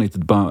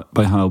fascinated by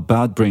how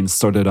Bad Brains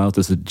started out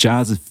as a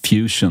jazz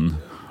fusion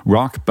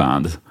rock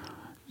band.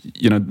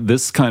 You know,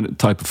 this kind of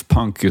type of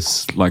punk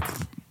is like,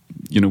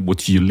 you know,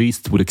 what you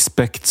least would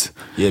expect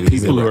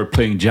people who are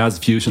playing jazz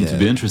fusion to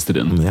be interested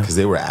in. Because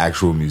they were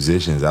actual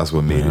musicians. That's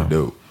what made it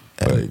dope.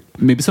 Like,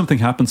 maybe something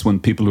happens when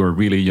people who are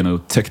really, you know,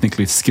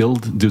 technically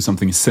skilled do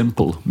something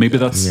simple. Maybe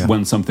that's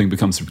when something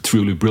becomes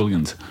truly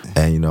brilliant.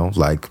 And, you know,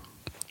 like,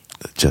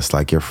 just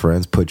like your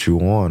friends put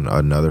you on,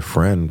 another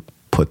friend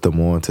put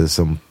them on to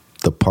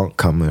the punk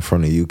coming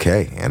from the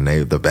UK, and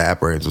the Bad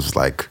Brains was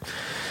like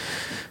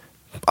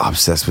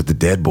obsessed with the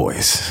Dead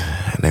Boys,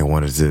 and they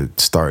wanted to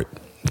start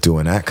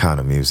doing that kind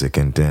of music,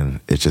 and then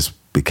it just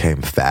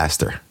became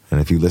faster. And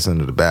if you listen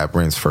to the Bad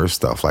Brains first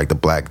stuff, like the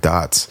Black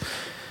Dots,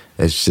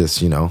 it's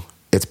just, you know,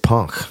 it's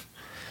punk.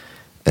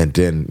 And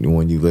then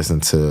when you listen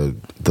to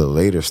the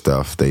later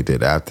stuff they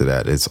did after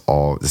that, it's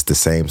the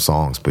same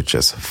songs but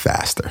just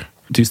faster.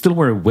 Do you still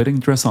wear a wedding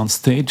dress on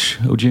stage,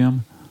 OGM?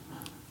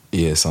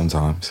 Yeah,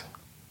 sometimes.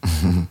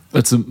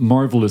 That's a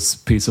marvelous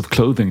piece of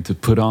clothing to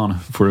put on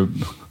for a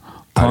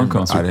punk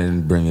concert. I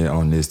didn't bring it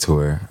on this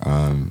tour,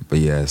 but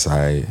yes,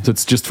 So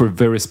it's just for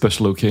very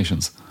special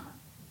occasions.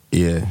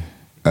 Yeah,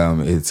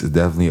 it's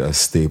definitely a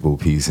staple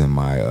piece in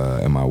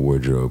my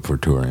wardrobe for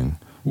touring.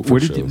 Where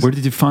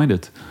did you find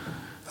it?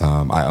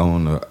 I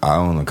own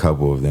a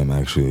couple of them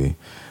actually.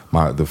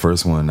 The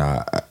first one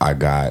I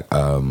got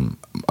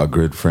a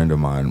good friend of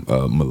mine,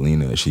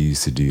 Melina. She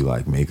used to do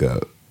like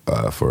makeup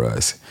for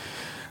us.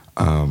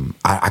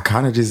 I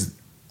kind of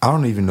I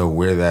don't even know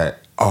where the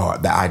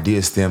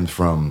idea stemmed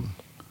from.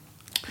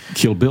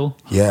 Kill Bill?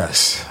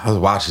 Yes, I was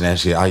watching that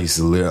shit. I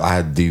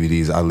had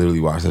DVDs. I literally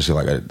watched that shit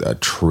like a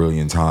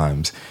trillion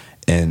times,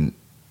 and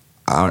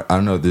I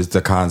don't know. There's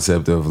the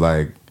concept of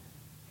like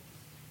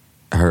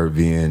her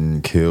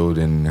being killed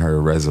and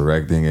her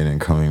resurrecting and then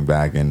coming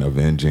back and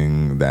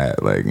avenging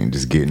that, like, and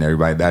just getting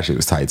everybody. That shit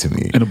was tight to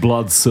me. In a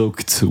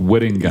blood-soaked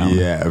wedding gown.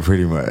 Yeah,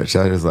 pretty much.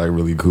 That was like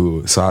really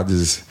cool. So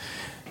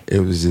it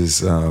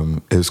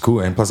was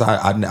cool. And plus,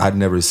 I'd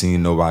never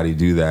seen nobody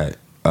do that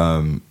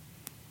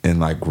in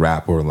like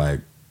rap or like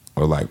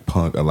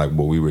punk or like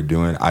what we were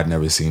doing. I'd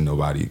never seen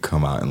nobody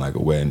come out in like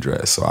a wedding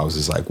dress. So I was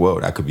just like, whoa,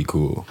 that could be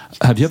cool.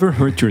 Have you ever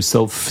hurt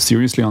yourself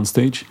seriously on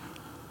stage?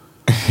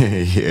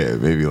 Yeah,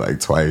 maybe like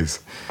twice.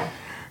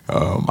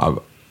 I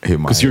hit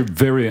my. Because you're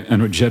very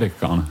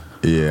energetic on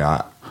it.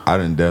 Yeah, I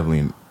done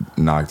definitely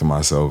knocked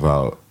myself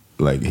out.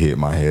 Like hit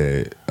my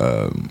head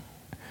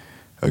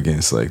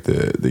against like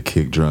the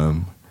kick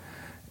drum,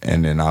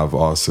 and then I've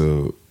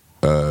also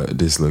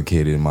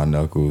dislocated my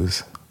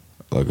knuckles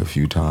like a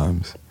few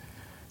times.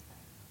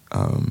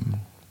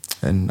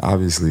 And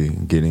obviously,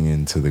 getting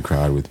into the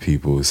crowd with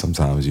people,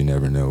 sometimes you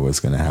never know what's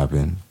gonna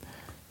happen.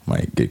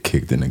 Might get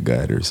kicked in the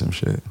gut or some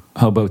shit.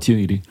 How about you,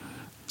 Edie?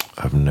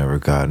 I've never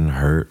gotten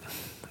hurt.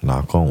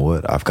 Knock on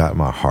wood. I've got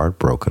my heart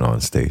broken on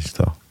stage,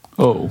 though.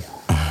 Oh.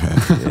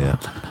 Yeah.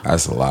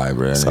 That's a lie,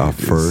 bro. It's our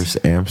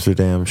first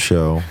Amsterdam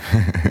show,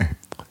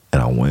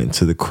 and I went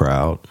into the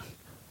crowd.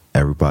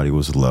 Everybody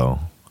was low.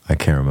 I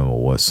can't remember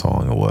what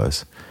song it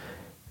was.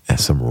 And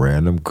some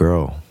random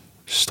girl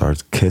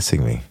starts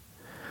kissing me.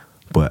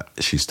 But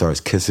she starts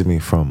kissing me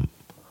from,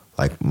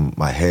 like,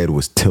 my head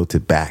was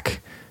tilted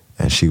back,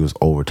 and she was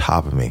over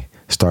top of me.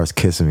 Starts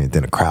kissing me, and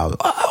then the crowd,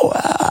 oh,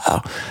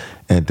 wow.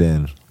 And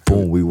then,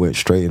 boom, we went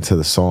straight into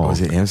the song.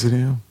 Was it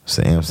Amsterdam? It's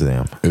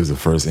Amsterdam. It was the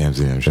first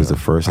Amsterdam show. It was the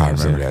first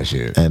Amsterdam. I remember that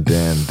shit. And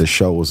then the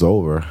show was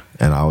over,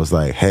 and I was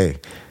like, hey,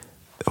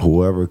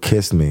 whoever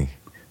kissed me,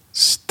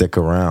 stick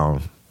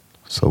around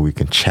so we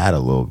can chat a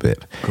little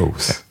bit.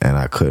 Ghost. And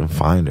I couldn't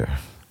find her.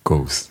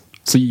 Ghost.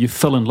 So you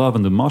fell in love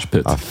in the mosh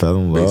pit? I fell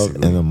in love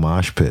in the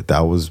mosh pit.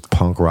 That was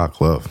punk rock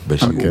love. But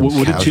she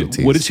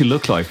what did she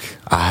look like?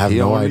 I have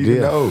no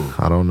idea.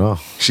 I don't know.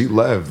 She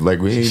left.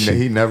 Like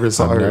he never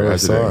saw her. Never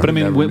saw her. But I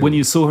mean, when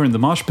you saw her in the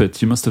mosh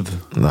pit, you must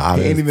have. No,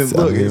 he ain't even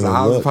look. His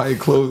eyes was probably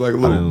closed like a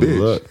little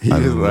bitch. He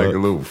is like a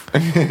little.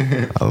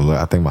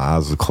 I think my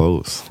eyes were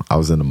closed. I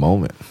was in the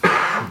moment.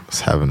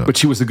 But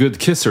she was a good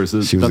kisser.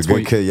 So she was a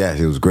good kid. Yeah,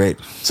 she was great.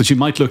 So she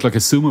might look like a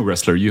sumo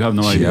wrestler. You have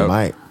no idea. She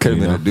might. Could have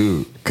been a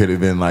dude. Could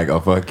have been like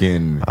a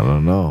fucking. I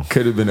don't know.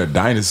 Could have been a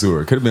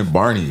dinosaur. Could have been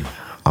Barney.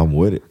 I'm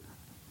with it.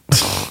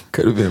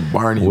 Could have been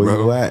Barney, where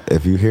bro. You at?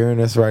 If you're hearing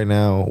this right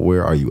now,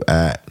 where are you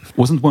at?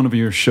 Wasn't one of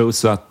your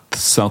shows at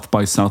South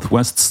by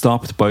Southwest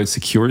stopped by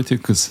security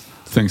because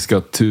things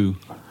got too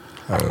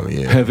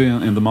heavy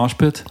in the mosh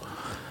pit?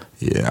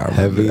 Yeah, I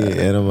heavy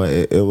enema.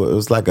 It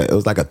was like a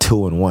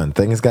 2-in-1.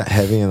 Things got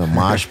heavy in the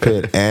mosh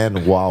pit,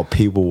 and while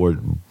people were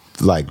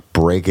like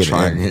break it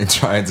in.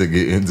 trying to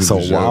get into So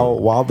the show.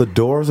 while the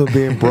doors were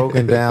being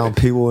broken down,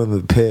 people in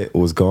the pit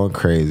was going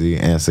crazy,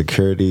 and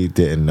security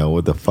didn't know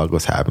what the fuck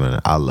was happening.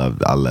 I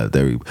loved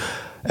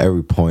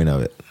every point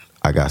of it.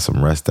 I got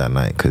some rest that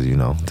night because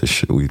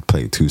we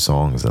played 2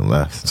 songs and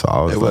left. So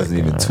I was It wasn't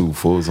even alright. 2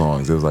 full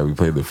songs. It was like we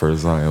played the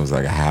first song. It was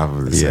like half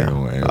of the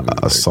second one. It was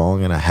a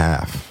song and a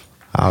half.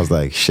 I was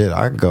like, shit,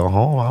 I can go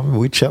home.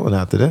 We chilling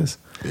after this.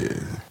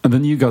 And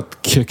then you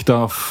got kicked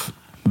off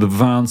the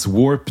Vans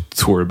Warp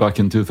Tour back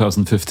in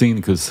 2015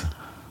 because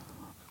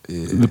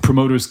the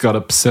promoters got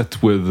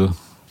upset with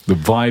the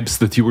vibes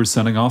that you were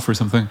sending off or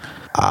something.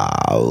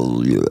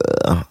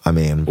 Yeah. I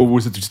mean, Or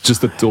was it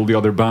just that all the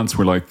other bands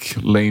were like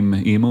lame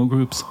emo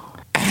groups?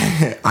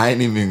 I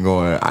ain't even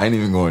going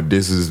to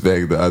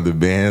disrespect the other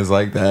bands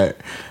like that.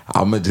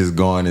 I'm gonna just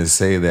go on and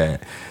say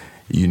that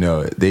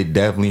they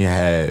definitely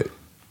had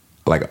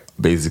like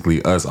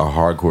basically us, a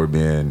hardcore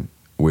band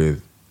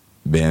with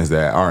bands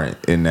that aren't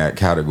in that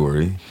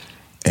category,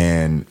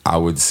 and I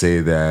would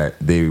say that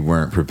they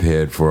weren't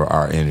prepared for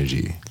our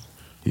energy.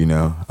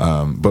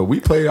 But we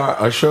played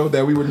a show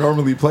that we would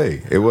normally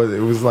play. It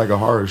was like a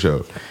horror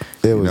show.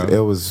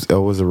 it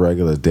was a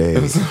regular day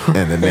in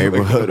the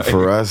neighborhood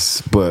for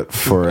us, but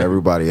for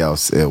everybody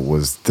else, it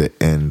was the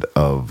end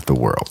of the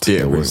world. Yeah,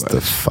 it was pretty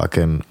the much.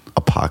 fucking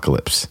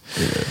apocalypse.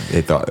 Yeah,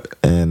 they thought.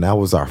 And that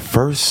was our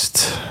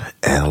first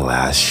and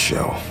last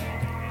show.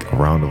 A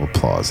round of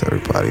applause,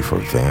 everybody, for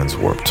Vans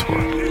Warped Tour.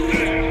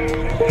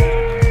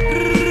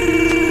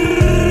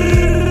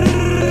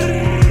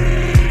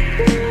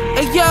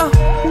 Hey, yo.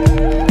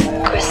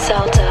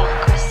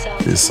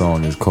 This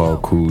song is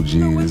called Cool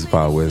G. This is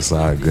by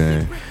Westside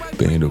Gun,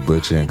 Benny the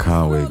Butcher, and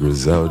Conway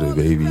Griselda,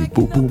 baby.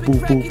 Boop, boop, boop,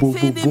 boop, boop,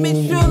 boop,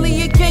 boop.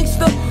 Surely a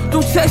gangster,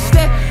 don't test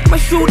that. My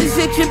shooters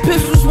itching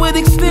pistols with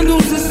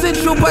extendals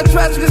essential by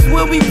tragedies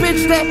where we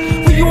bitch that.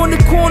 When you on the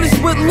corners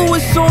with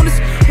Lewis on us,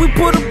 we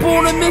put up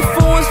on them in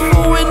 4 and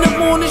 4 in the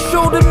morning.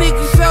 Show them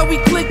niggas how we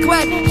click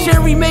clack.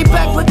 Sherry made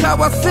back, look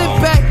how I sit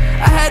back.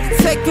 I had to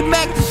take him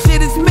back, the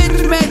shit is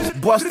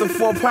mismatched. Bust a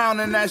 4 pound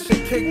and that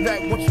shit kick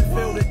back. What you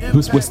feel the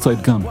Who's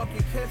Westside Gun?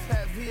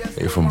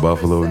 They from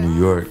Buffalo, New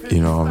York.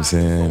 You know what I'm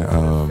saying?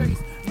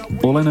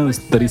 All I know is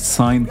that he's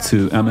signed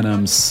to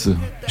Eminem's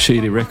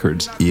Shady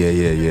Records.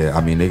 Yeah.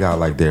 I mean, they got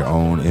like their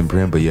own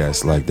imprint, but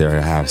yes, like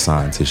they're half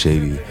signed to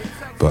Shady.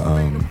 But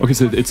Okay,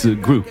 so it's a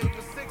group.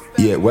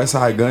 yeah,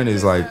 Westside Gun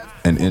is like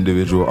an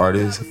individual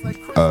artist.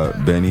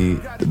 Benny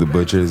the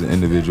Butcher is an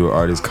individual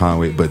artist.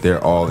 Conway, but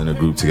they're all in a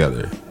group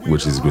together,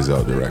 which is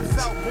Griselda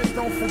Records.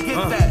 Don't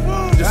forget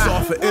that. Just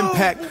off of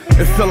impact,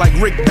 it feel like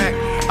Rick back.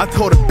 I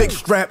told a big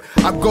strap,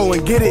 I go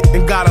and get it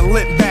and got a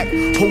lit back.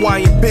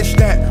 Hawaiian bitch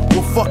that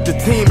will fuck the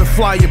team and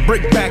fly your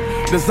brick back.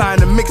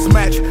 Design a mix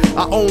match,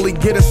 I only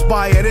get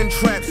inspired in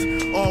traps.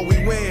 All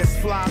we wear is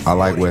fly. I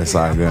like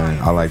Westside Gun.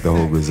 I like the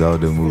whole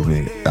Griselda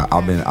movement.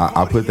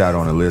 I put that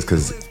on the list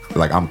because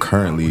like I'm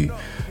currently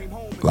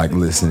like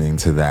listening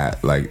to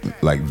that like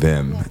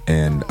them,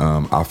 and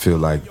I feel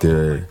like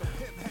they're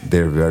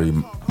very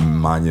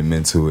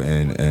monumental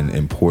and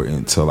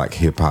important to like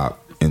hip hop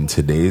in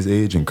today's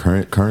age and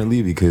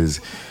currently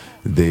because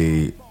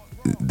they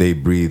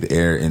breathe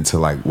air into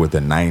like what the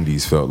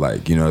 90s felt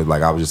like,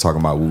 like I was just talking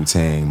about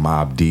Wu-Tang,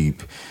 Mobb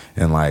Deep,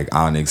 and like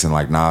Onyx and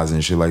like Nas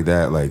and shit like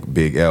that, like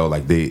Big L,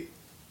 like they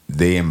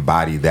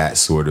embody that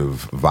sort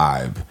of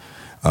vibe.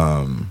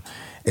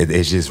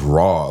 It's just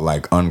raw,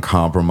 like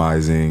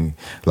uncompromising,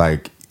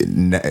 like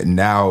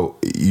now,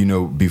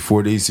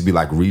 before they used to be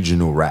like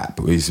regional rap.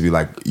 It used to be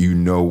like,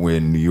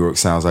 when New York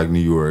sounds like New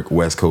York,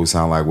 West Coast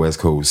sound like West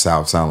Coast,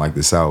 South sound like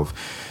the South.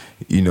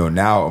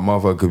 Now a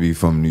motherfucker could be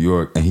from New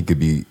York and he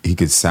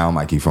could sound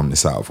like he from the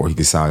South, or he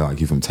could sound like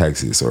he from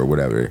Texas or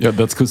whatever. Yeah,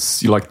 that's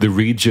because like the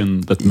region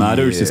that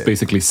matters is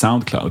basically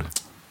SoundCloud.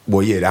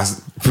 Well, yeah,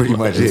 that's pretty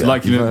much it. It's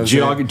like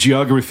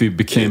geography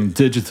became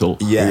digital.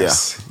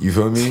 Yes, you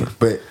feel me?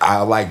 But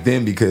I like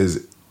them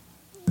because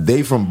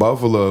they from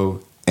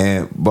Buffalo.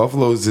 And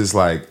Buffalo's just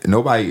like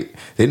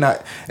ain't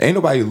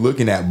nobody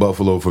looking at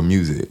Buffalo for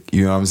music.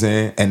 You know what I'm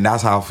saying? And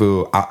that's how I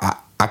feel.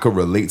 I could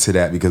relate to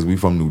that because we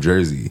from New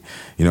Jersey.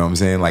 You know what I'm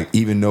saying? Like,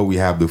 even though we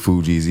have the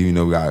Fugees, even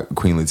though we got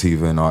Queen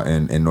Latifah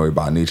and Naughty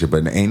by Nature,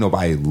 but ain't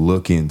nobody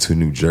looking to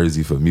New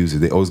Jersey for music.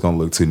 They always gonna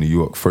look to New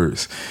York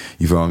first.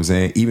 You feel what I'm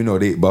saying? Even though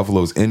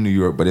Buffalo's in New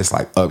York, but it's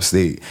like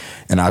upstate.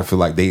 And I feel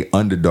like they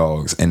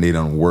underdogs and they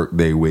done work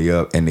their way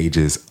up and they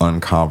just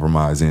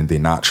uncompromising. They're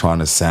not trying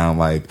to sound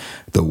like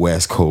the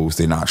West Coast.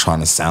 They're not trying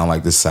to sound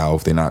like the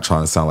South. They're not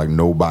trying to sound like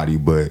nobody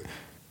but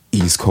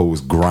East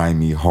Coast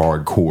grimy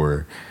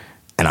hardcore.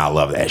 And I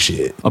love that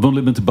shit. I've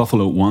only been to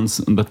Buffalo once,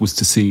 and that was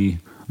to see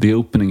the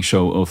opening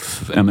show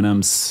of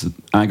Eminem's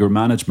Anger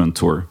Management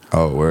tour.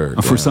 Oh,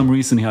 word. For some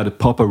reason, he had a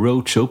Papa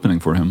Roach opening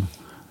for him.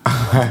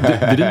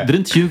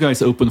 Didn't you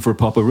guys open for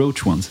Papa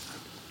Roach once?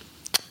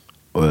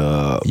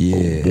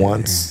 Yeah.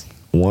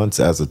 Once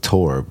as a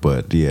tour,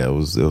 but yeah, it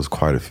was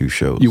quite a few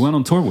shows. You went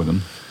on tour with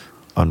him?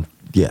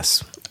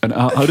 Yes. And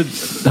how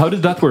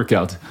did that work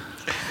out?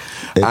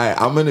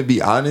 I'm gonna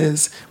be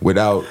honest,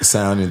 without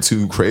sounding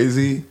too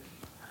crazy.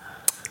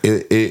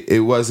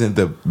 it wasn't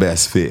the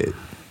best fit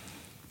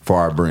for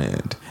our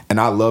brand. And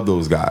I love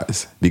those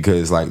guys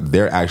because like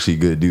they're actually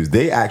good dudes.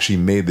 They actually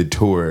made the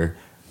tour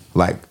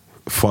like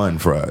fun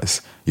for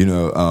us. You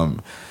know,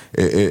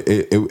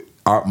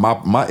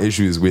 my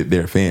issue is with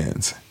their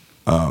fans.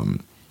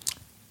 And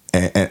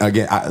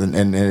again,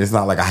 and it's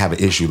not like I have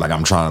an issue, like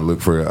I'm trying to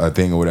look for a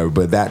thing or whatever.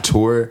 But that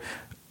tour,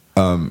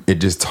 it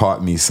just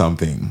taught me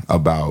something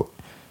about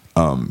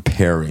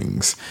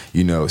pairings.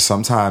 You know,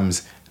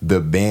 sometimes the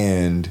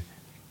band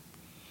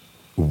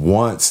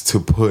wants to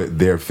put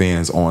their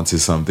fans onto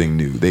something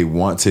new. They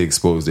want to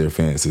expose their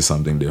fans to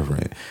something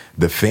different.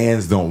 The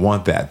fans don't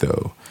want that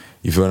though.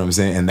 You feel what I'm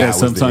saying? And that was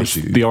sometimes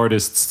the issue. the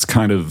artists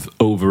kind of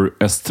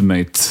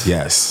overestimate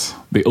Yes.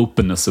 the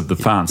openness of the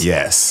fans.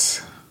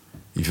 Yes.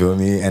 You feel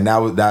me? And that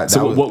was that. So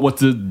that was, what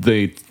did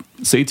they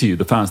say to you,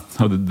 the fans?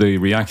 How did they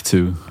react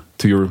to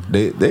your?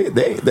 They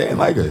didn't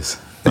like us.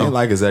 They didn't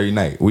like us every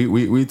night.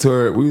 We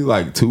toured. We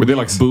like 2 Were they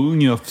weeks. like booing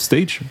you off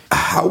stage?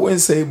 I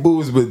wouldn't say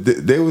booze, but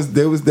there was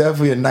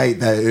definitely a night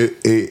that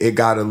it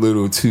got a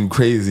little too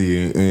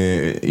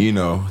crazy. You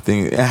know,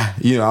 I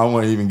don't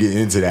want to even get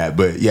into that.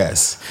 But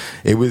yes,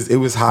 it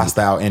was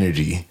hostile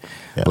energy.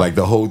 Yeah. Like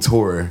the whole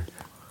tour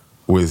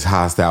was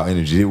hostile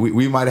energy.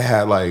 We might have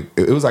had like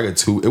it was like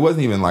it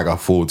wasn't even like a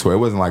full tour. It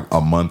wasn't like a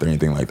month or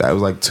anything like that. It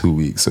was like 2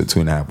 weeks or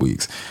 2.5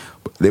 weeks.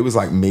 There was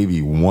like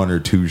maybe 1 or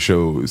 2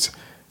 shows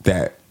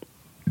that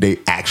they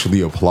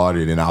actually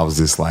applauded, and I was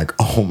just like,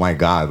 oh my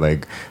God,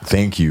 like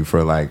thank you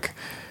for like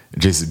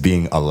just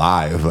being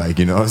alive, like,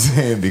 you know what I'm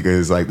saying?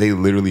 Because like they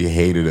literally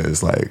hated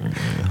us like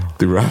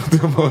throughout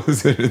the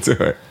most of the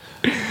tour.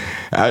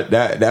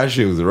 That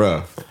shit was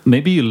rough.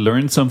 Maybe you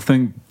learned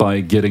something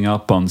by getting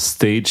up on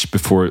stage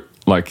before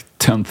like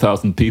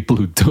 10,000 people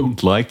who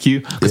don't like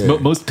you, because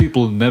most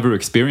people never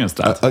experience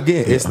that.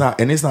 Again, it's not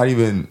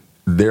even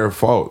their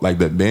fault. Like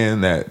the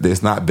band,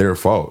 it's not their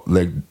fault.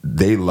 Like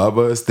they love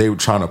us. They were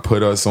trying to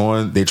put us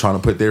on. They trying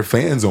to put their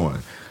fans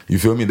on. You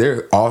feel me?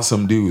 They're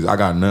awesome dudes. I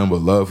got none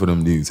but love for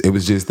them dudes. It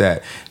was just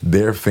that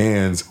their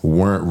fans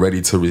weren't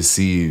ready to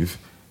receive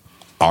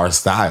our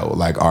style,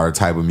 like our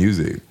type of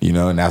music. You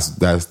know, and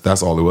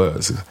that's all it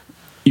was.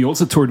 You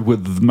also toured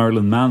with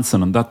Marilyn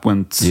Manson, and that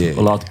went a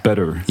lot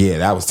better. Yeah,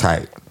 that was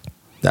tight.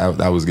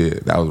 That was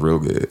good. That was real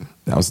good.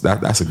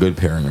 That's a good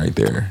pairing right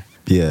there.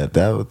 Yeah,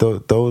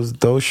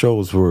 those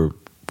shows were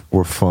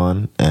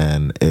fun,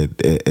 and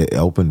it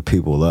opened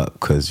people up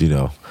because, you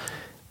know,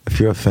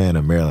 if you're a fan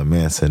of Marilyn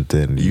Manson,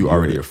 then you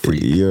already a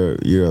freak. Your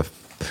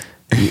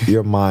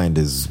mind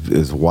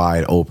is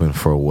wide open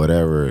for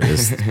whatever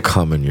is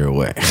coming your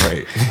way.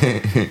 Right.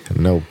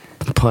 No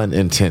pun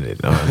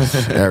intended on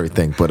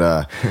everything,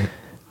 but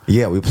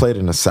yeah, we played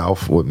in the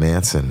South with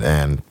Manson,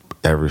 and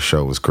every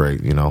show was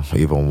great. You know,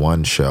 even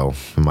one show,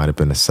 it might have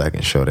been the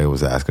second show, they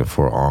was asking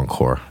for an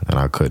encore, and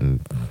I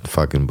couldn't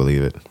fucking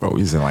believe it. Bro,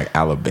 we was in like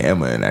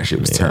Alabama, and that shit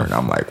was turned.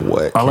 I'm like,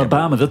 what?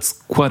 Alabama, that's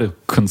quite a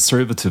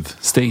conservative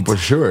state. For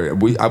sure.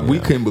 We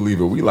couldn't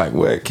believe it. We like,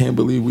 what? Can't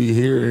believe we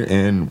here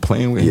and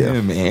playing with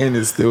him, and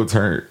it's still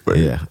turned. But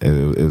yeah,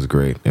 it was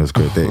great. It was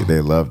great.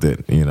 They loved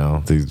it. You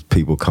know, these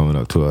people coming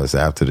up to us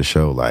after the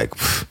show like,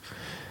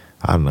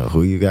 I don't know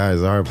who you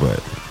guys are,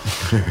 but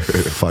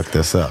fuck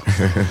this up.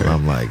 And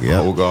I'm like,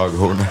 yeah. Whole Gog,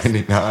 whole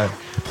 99,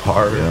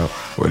 hard,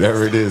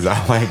 whatever it is,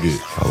 I like it.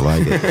 I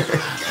like it.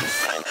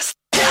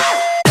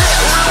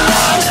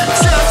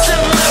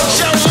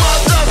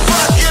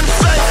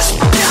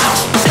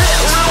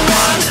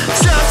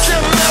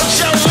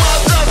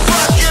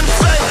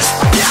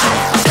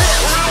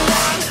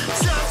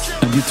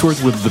 And you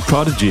toured with The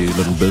Prodigy a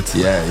little bit.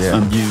 Yeah.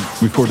 And you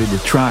recorded a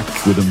track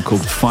with them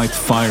called Fight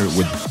Fire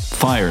with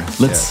Fire.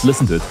 Let's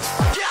listen to it.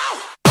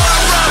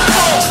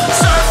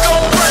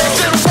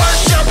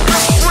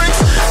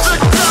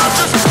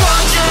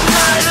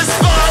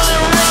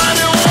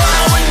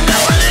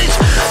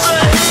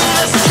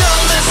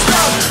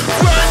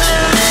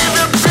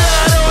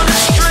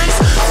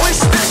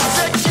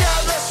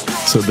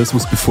 So this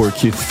was before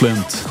Keith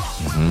Flint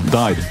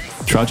died,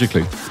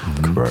 tragically.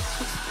 Correct.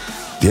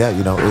 Yeah,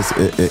 you know,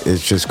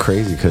 it's just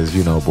crazy because,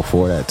 you know,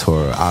 before that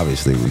tour,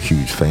 obviously we're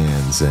huge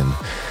fans, and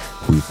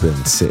we've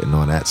been sitting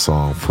on that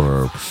song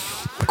for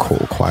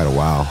quite a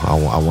while.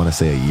 I want to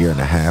say a year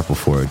and a half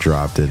before it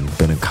dropped, and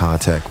been in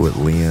contact with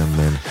Liam.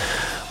 And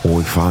when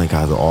we finally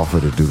got the offer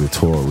to do the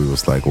tour, we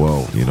was like,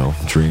 well, you know,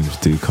 dreams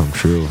do come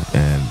true.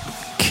 And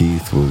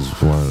Keith was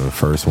one of the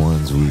first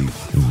ones we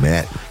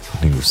met.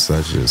 He was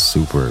such a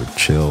super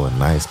chill and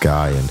nice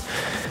guy, and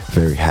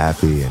very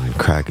happy and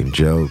cracking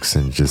jokes,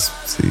 and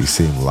just, he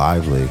seemed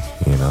lively,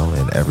 you know,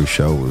 and every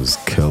show was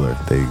killer.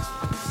 They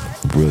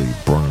really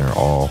brung their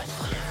all.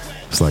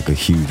 It's like a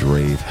huge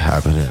rave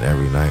happening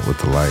every night with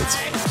the lights.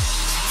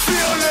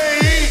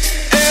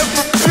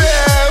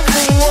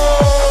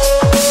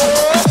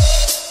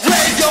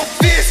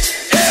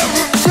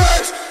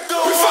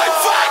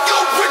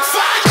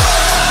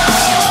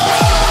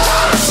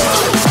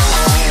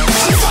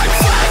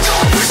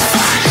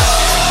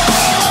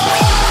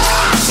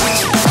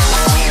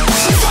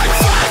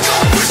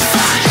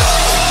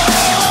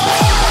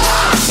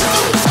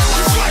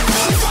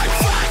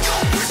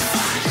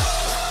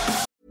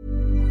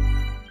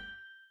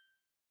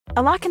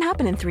 A lot can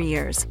happen in 3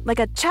 years, like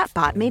a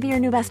chatbot may be your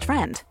new best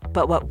friend.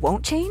 But what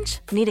won't change?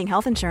 Needing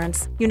health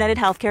insurance. United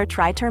Healthcare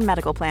Tri-Term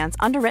Medical Plans,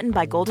 underwritten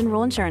by Golden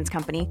Rule Insurance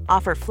Company,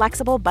 offer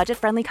flexible,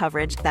 budget-friendly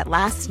coverage that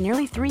lasts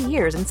nearly 3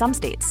 years in some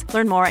states.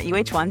 Learn more at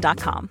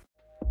uh1.com.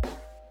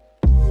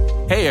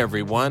 Hey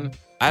everyone,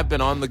 I've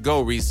been on the go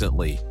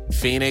recently.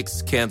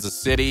 Phoenix,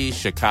 Kansas City,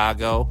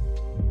 Chicago.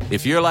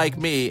 If you're like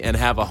me and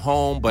have a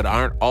home but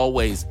aren't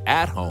always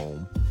at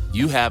home,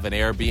 you have an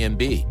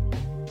Airbnb.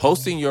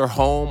 Hosting your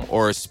home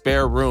or a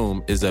spare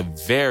room is a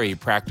very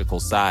practical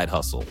side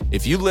hustle.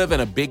 If you live in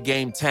a big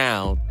game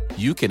town,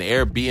 you can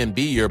Airbnb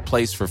your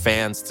place for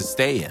fans to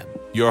stay in.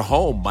 Your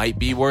home might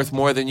be worth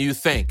more than you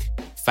think.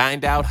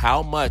 Find out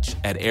how much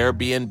at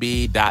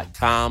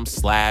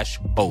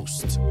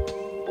airbnb.com/host.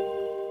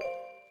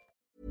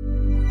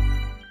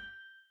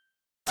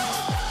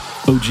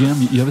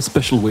 OGM, you have a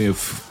special way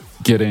of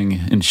getting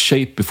in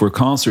shape before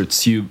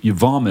concerts. You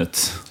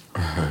vomit.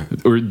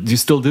 Or do you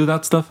still do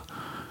that stuff?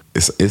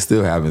 It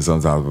still happens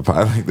sometimes, but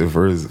probably like the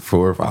first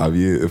 4 or 5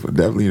 years,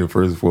 definitely the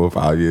first 4 or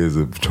 5 years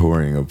of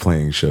touring, of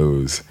playing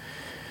shows.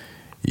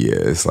 Yeah,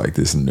 it's like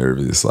this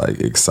nervous, like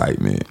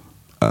excitement.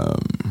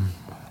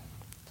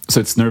 So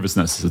it's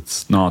nervousness.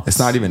 It's not. It's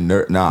not even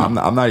I'm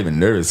not even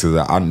nervous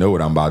because I know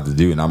what I'm about to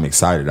do and I'm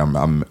excited.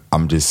 I'm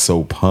just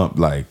so pumped,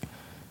 like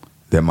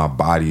that my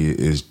body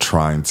is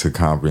trying to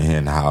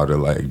comprehend how to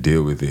like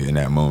deal with it in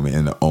that moment,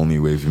 and the only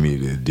way for me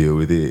to deal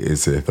with it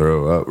is to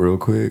throw up real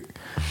quick.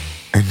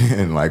 And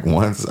then, like,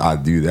 once I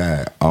do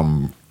that,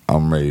 I'm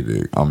ready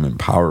to. I'm in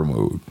power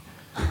mode.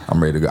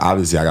 I'm ready to go.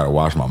 Obviously, I gotta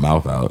wash my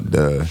mouth out.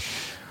 Duh.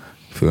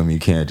 Feel me? You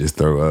can't just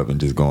throw up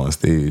and just go on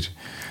stage.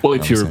 Well,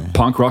 if you're a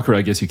punk rocker,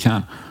 I guess you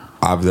can.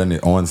 I've done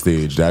it on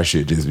stage. That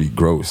shit just be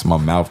gross. My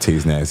mouth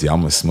tastes nasty.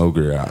 I'm a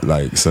smoker.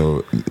 Like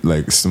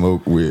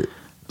smoke with.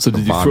 So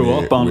did you throw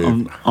up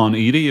on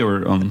Edie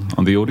or on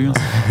the audience?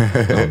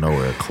 No,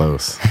 nowhere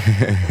close.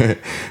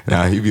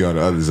 Nah, he be on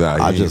the other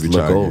side. I just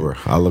look over.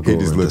 I look over.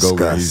 He just look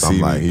over. He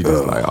see me. He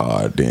just like,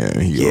 oh damn,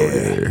 he over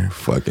there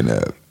fucking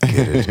up.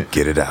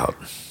 Get it out.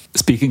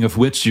 Speaking of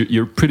which,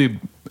 you're pretty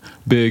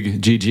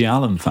big Gigi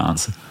Allen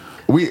fans.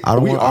 We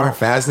are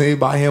fascinated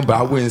by him, but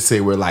I wouldn't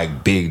say we're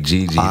like big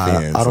Gigi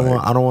fans. I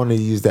don't want to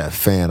use that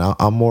fan.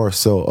 I'm more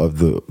so of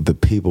the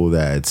people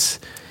that's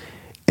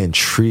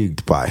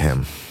intrigued by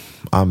him.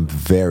 I'm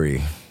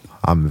very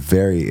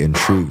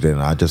intrigued,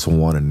 and I just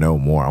want to know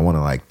more. I want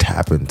to like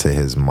tap into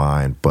his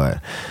mind,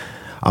 but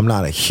I'm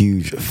not a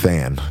huge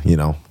fan. You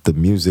know, the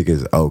music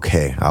is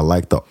okay. I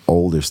like the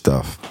older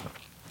stuff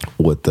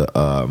with the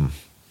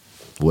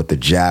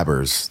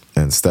jabbers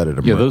instead of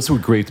the those were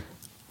great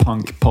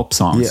punk pop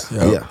songs.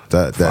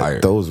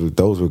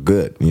 Those were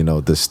good. You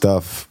know, the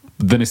stuff.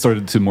 Then he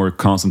started to more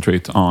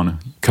concentrate on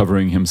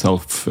covering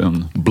himself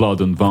in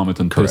blood and vomit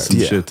and piss and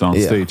shit on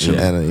stage.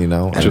 And you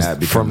know, and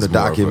just from the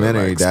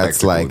documentary,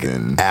 that's like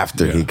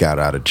after he got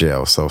out of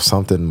jail. So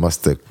something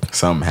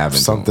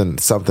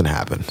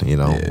happened. You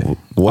know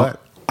what?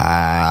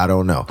 I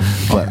don't know,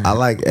 but I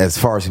like, as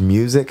far as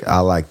music, I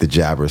like the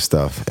Jabber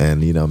stuff,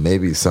 and you know,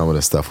 maybe some of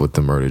the stuff with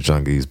the Murder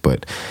Junkies,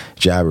 but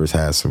Jabbers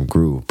has some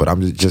groove. But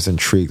I'm just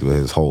intrigued with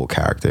his whole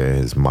character and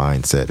his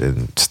mindset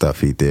and stuff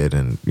he did,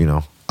 and you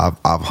know,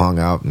 I've hung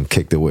out and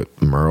kicked it with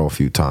Merle a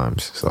few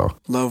times. So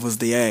love was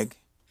the egg,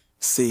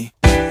 see,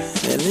 and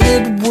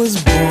it was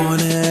born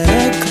in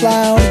a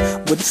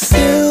cloud with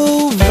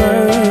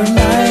silver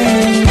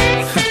lining.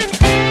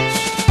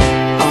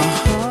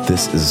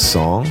 This is a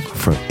song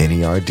from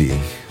NERD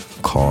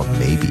called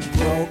Maybe.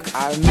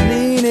 I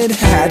mean, it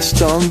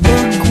hatched on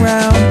the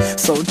ground,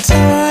 so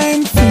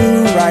time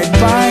flew right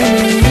by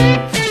me.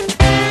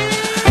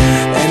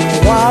 And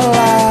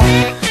voila,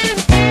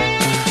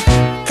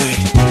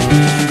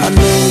 I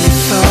know you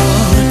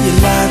thought your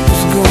life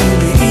was gonna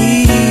be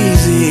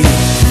easy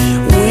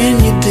when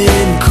you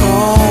didn't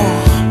call.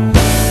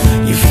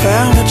 You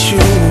found that you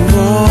were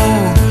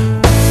wrong.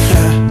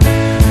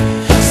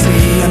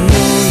 See, I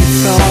know you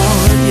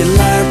thought your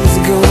life was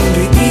gonna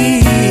be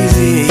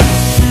easy.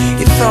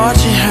 You thought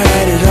you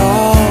had it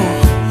all,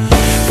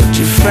 but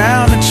you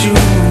found that you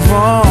were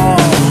wrong.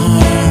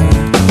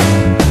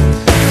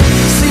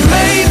 See,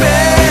 maybe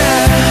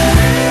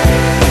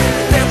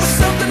there was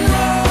something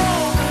wrong.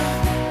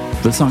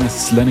 The song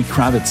is Lenny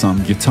Kravitz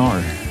on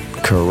guitar.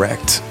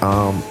 Correct.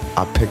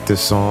 I picked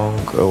this song.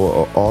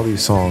 All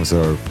these songs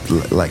are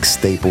like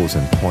staples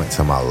and points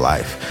in my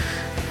life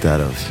that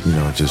have, you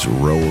know, just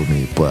rolled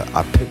me. But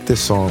I picked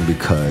this song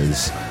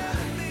because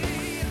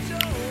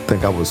I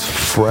think I was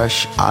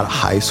fresh out of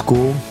high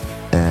school,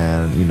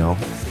 and you know,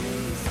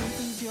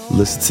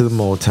 listened to the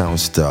Motown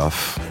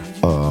stuff.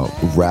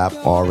 Rap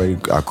already,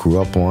 I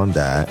grew up on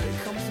that.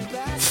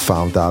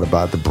 Found out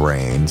about the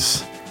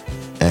Brains,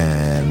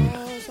 and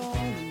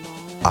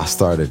I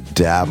started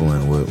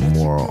dabbling with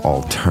more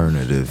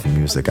alternative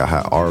music. I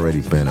had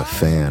already been a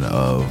fan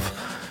of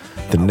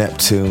the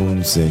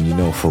Neptunes and, you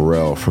know,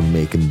 Pharrell from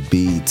making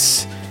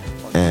beats.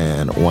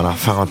 And when I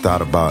found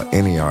out about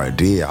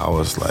NERD, I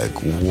was like,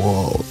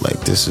 whoa, like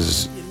this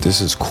is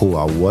cool.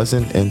 I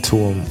wasn't into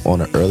them on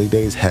the early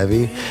days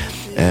heavy,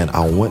 And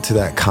I went to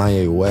that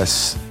Kanye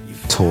West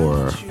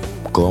tour,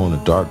 Glow in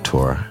the Dark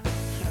tour.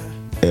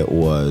 It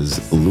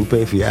was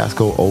Lupe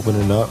Fiasco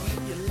opening up,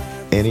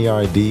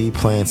 NERD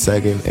playing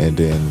second, and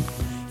then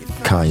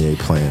Kanye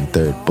playing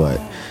third. But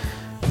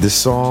this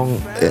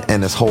song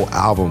and this whole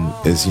album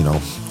is, you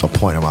know, a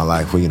point in my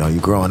life where, you know,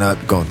 you're growing up,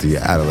 going through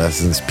your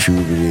adolescence,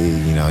 puberty,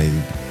 you know,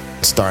 you're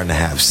starting to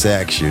have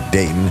sex, you're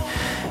dating,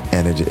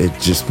 and it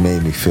just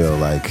made me feel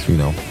like, you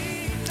know,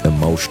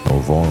 emotional,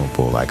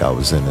 vulnerable, like I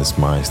was in this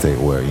mind state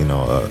where, you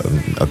know,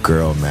 a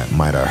girl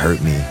might have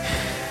hurt me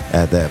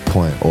at that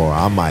point, or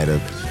I might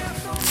have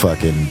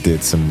fucking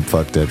did some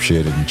fucked up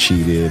shit and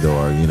cheated,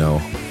 or, you know,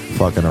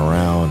 fucking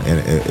around, and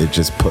it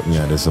just put me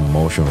in this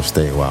emotional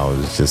state where I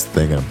was just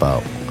thinking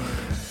about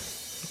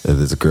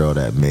this girl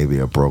that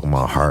maybe broke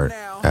my heart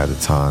at the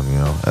time, you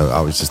know. I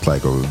was just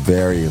like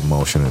very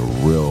emotional,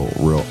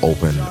 real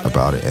open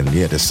about it. And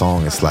yeah, the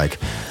song is like...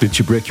 Did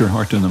you break your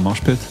heart in the mosh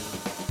pit?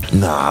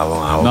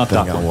 Nah, I don't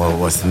think I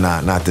was.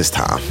 Not this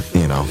time,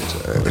 you know.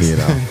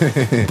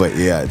 But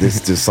yeah,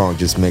 this song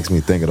just makes me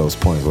think of those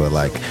points where,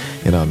 like,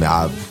 you know,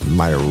 I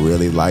might have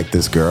really liked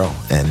this girl,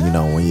 and, you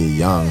know, when you're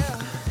young,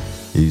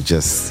 you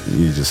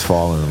just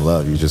fall in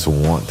love. You just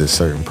want this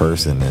certain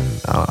person,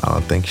 and I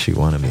don't think she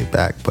wanted me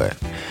back. But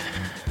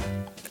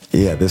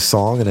yeah, this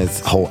song and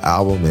its whole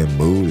album and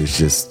mood has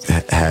just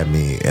had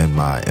me in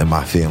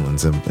my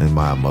feelings and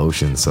my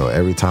emotions. So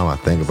every time I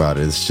think about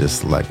it, it's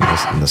just like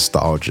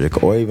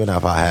nostalgic. Or even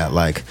if I had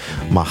like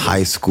my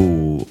high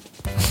school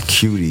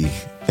cutie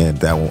and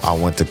that I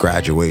went to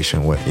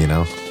graduation with, you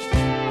know.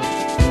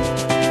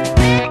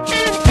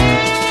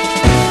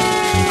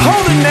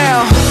 Hold it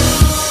now.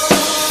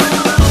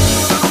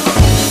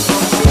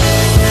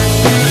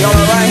 Y'all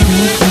alright?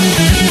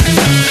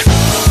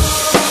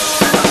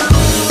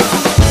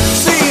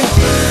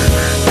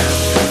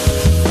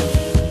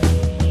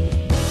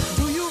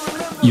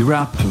 You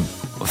rap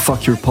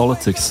 "Fuck Your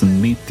Politics"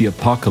 and "Meet the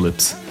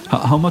Apocalypse."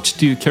 How much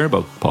do you care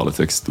about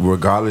politics?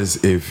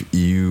 Regardless if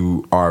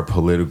you are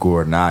political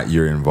or not,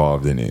 you're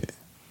involved in it.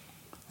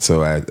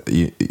 So,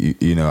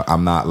 you know,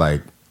 I'm not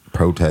like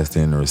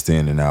protesting or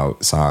standing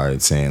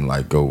outside saying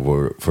like go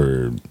vote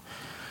for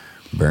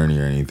Bernie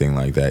or anything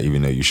like that,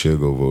 even though you should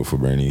go vote for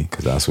Bernie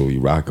because that's what we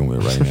rocking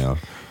with right now.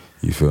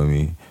 You feel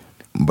me?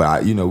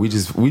 But you know, we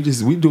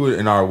do it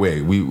in our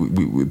way.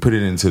 We put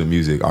it into the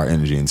music, our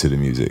energy into the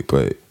music.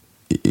 But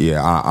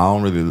yeah, I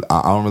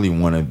don't really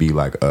want to be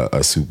like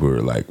a super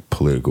like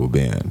political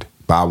band.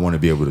 But I want to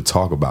be able to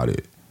talk about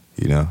it.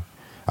 You know,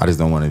 I just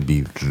don't want to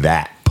be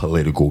that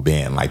political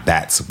band. Like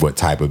that's what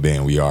type of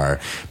band we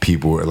are.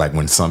 People are like,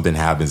 when something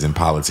happens in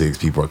politics,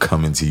 people are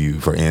coming to you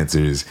for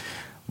answers.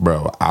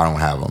 Bro, I don't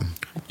have them.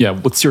 Yeah,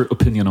 what's your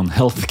opinion on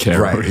healthcare?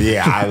 Right.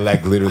 Yeah, I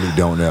like literally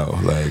don't know.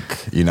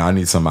 Like, you know, I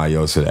need somebody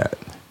else for that.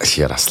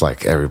 Yeah, that's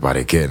like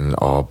everybody getting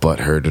all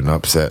butthurt and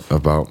upset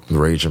about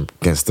Rage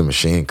Against the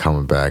Machine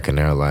coming back, and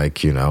they're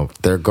like, you know,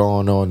 they're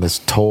going on this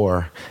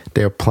tour,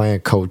 they're playing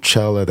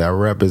Coachella that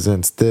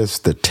represents this,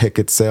 the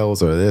ticket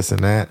sales or this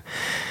and that.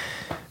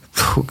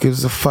 Who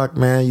gives a fuck,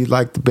 man? You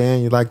like the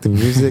band, you like the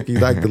music, you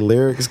like the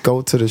lyrics,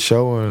 go to the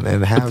show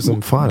and have some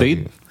fun.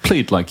 They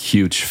played like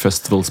huge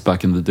festivals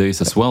back in the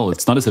days as well.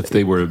 It's not as if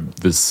they were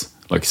this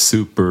like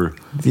super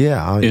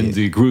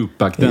indie group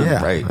back then.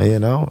 Yeah, right. You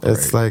know,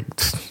 it's like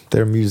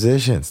they're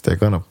musicians. They're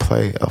going to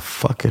play a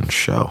fucking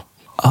show.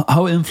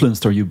 How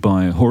influenced are you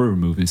by horror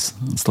movies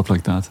and stuff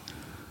like that?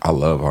 I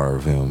love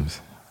horror films.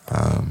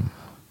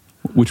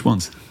 Which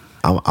ones?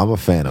 I'm a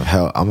fan of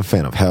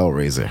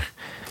Hellraiser.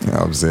 You know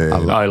what I'm saying?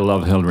 I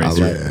love Hellraiser.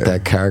 I like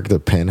that character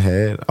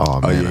Pinhead. Oh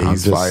man, yeah,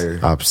 he's fire.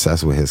 I'm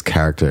obsessed with his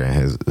character and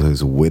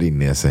his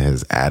wittiness and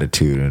his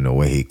attitude and the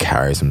way he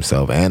carries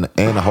himself and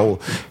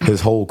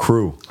his whole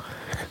crew.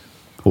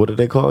 What did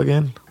they call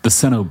again? The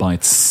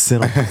Cenobites.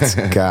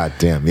 Cenobites. God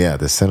damn, yeah,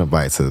 the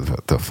Cenobites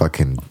of the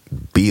fucking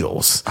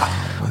Beatles.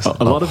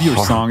 A lot of your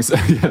songs,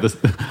 yeah, the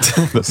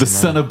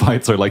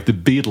Cenobites are like the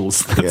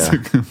Beatles. Yeah,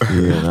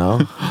 you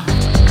know.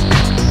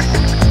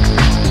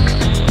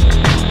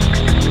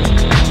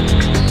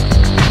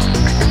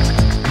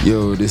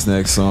 Yo, this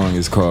next song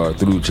is called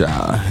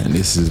Trucha, and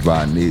this is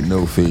by Nate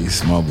No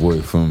Face, my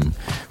boy from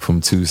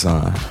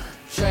Tucson.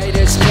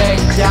 Traders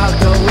kicked out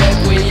the whip,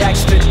 we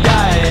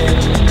extradite.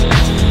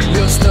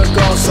 Used to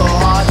go so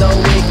hard, the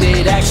week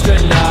need extra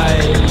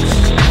nights.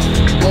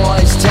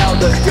 Boys tell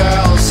the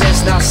girls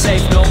it's not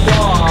safe no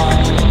more.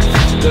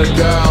 The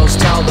girls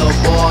tell the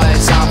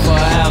boys I'm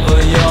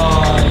forever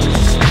yours.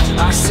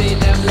 I seen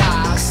them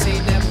lie, I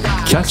seen them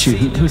die. Catchy,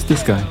 who's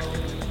this guy?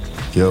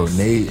 Yo,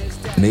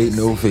 Nate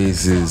No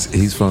Face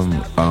he's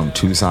from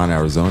Tucson,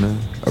 Arizona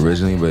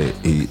originally, but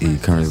he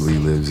currently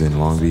lives in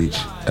Long Beach,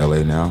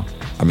 LA now.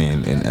 I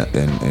mean,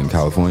 in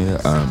California.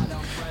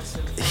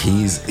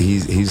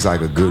 He's like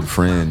a good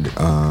friend,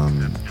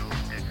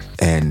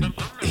 and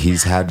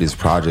he's had this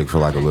project for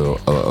like a little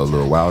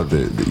while.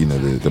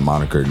 The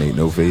moniker Nate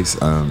No Face.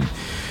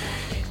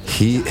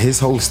 His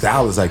whole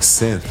style is like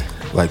synth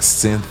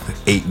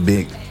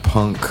 8-bit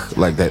punk,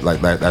 like that.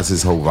 That's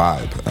his whole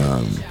vibe.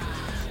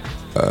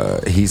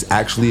 He's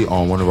actually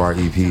on one of our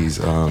EPs.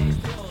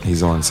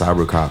 He's on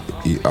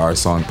Cybercop, our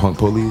song Punk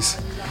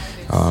Police.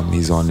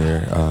 He's on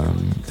there.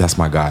 That's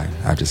my guy.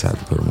 I just had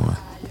to put him on.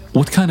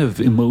 What kind of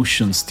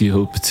emotions do you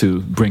hope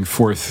to bring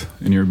forth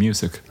in your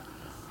music?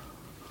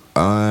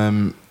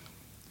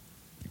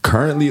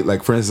 Currently,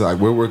 like for instance, like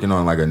we're working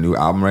on like a new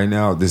album right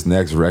now. This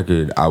next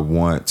record, I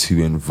want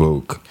to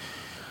invoke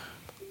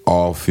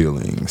all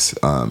feelings.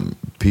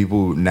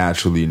 People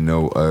naturally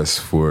know us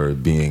for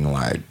being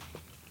like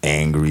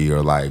angry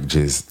or like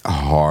just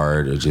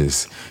hard or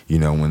just, you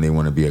know, when they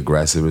want to be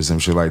aggressive or some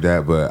shit like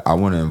that. But I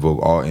want to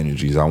invoke all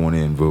energies. I want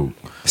to invoke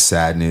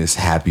sadness,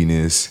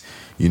 happiness,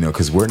 you know,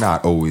 because we're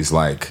not always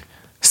like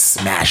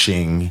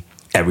smashing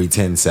every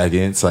 10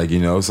 seconds, like, you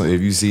know. So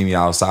if you see me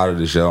outside of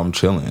the show, I'm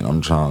chilling,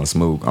 I'm trying to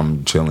smoke,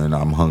 I'm chilling,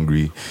 I'm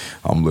hungry,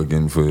 I'm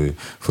looking for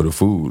the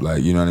food,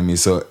 like, you know what I mean.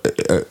 So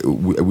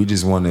we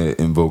just want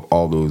to invoke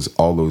all those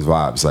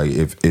vibes. Like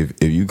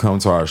if you come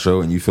to our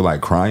show and you feel like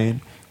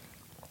crying,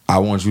 I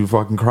want you to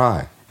fucking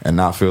cry and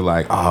not feel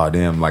like, oh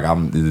damn,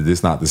 like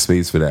this not the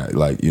space for that,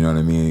 like, you know what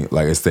I mean.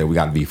 Like instead we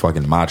got to be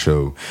fucking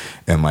macho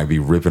and like be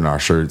ripping our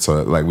shirts,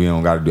 or like we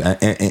don't got to do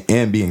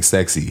and being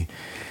sexy,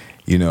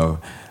 you know.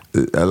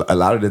 A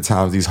lot of the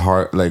times these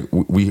hard, like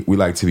we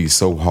like to be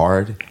so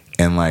hard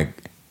and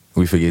like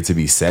we forget to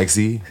be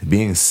sexy.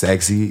 Being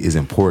sexy is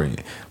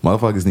important.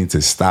 Motherfuckers need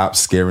to stop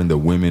scaring the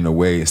women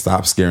away,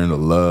 stop scaring the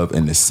love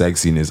and the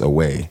sexiness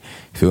away.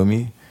 Feel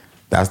me?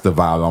 That's the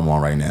vibe I'm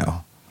on right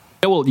now.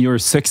 Yeah, well, your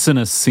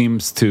sexiness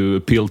seems to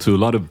appeal to a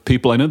lot of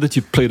people. I know that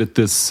you played at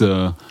this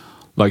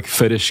like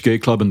fetish gay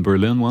club in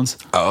Berlin once.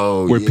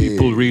 Oh, where yeah.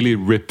 people really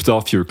ripped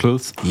off your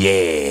clothes.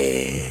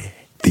 Yeah.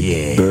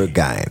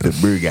 Berghain. The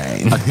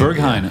Berghain. At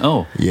Berghain,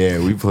 oh. Yeah,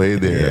 we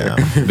played there.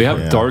 Yeah. They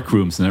have dark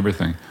rooms and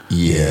everything.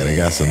 Yeah, they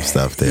got some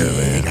stuff there,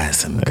 man. They got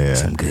some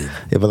good.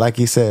 Yeah, but like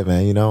you said,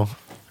 man, you know,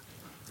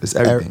 it's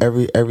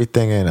everything.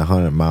 Everything ain't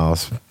 100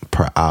 miles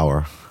per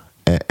hour.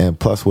 And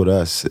plus with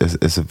us,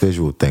 it's a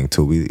visual thing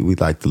too. We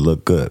like to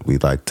look good. We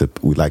like to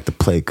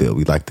play good.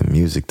 We like the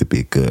music to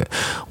be good.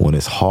 When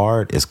it's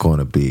hard, it's going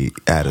to be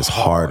at its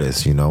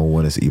hardest. You know,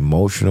 when it's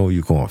emotional,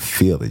 you're going to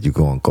feel it. You're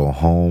going to go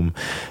home,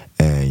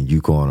 and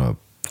you're going to,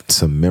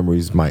 some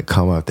memories might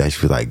come up that you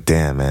feel like,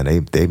 damn, man,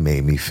 they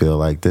made me feel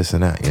like this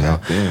and that. You know,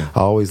 I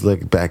always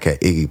look back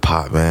at Iggy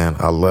Pop, man.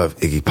 I love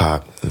Iggy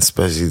Pop,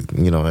 especially,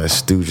 you know, that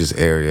Stooges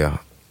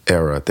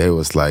era. They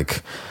was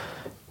like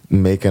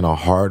making the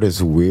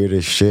hardest,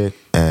 weirdest shit,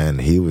 and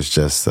he was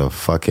just a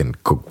fucking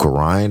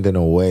grinding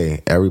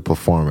away every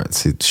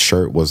performance. His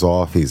shirt was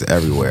off, he's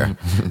everywhere.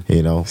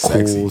 You know,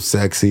 cool,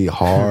 sexy,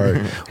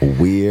 hard,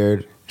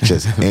 weird,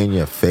 just in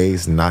your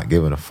face, not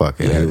giving a fuck.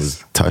 And he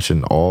was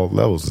touching all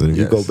levels. And if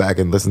you go back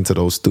and listen to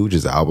those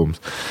Stooges albums,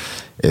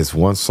 it's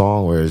one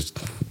song where it's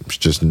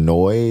just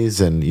noise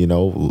and, you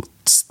know,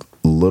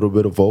 a little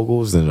bit of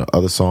vocals, and the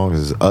other songs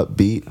is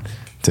upbeat.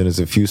 Then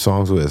there's a few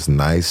songs where it's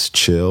nice,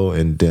 chill,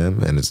 and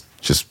dim, and it's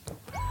just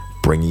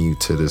bringing you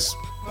to this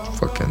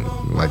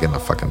fucking, like in a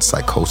fucking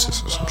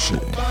psychosis or some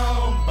shit.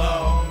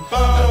 Now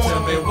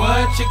tell me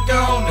what you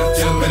gonna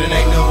do, but it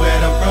ain't nowhere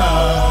to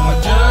run.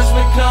 When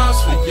judgment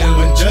comes for you,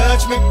 when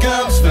judgment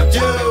comes for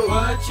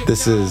you.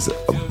 This is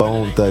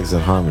Bone Thugs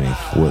and Harmony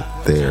with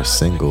their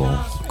single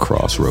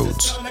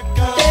Crossroads.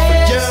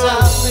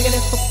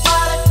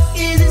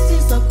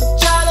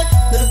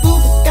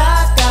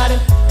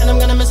 And I'm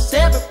gonna miss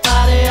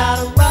everybody out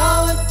of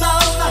rolling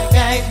flows like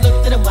eggs.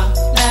 Looked at a wild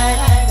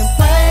flag and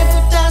played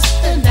for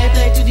dust, and they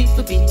play too deep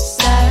for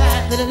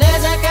B-side. Little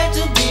as I got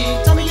to be.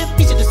 Tell me your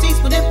piece of the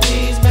seats, would it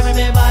please? Marry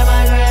me by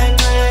my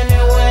grand,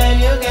 you when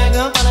you can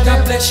go follow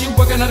God bless you,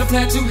 working on the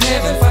plan to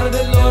heaven. Follow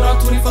the Lord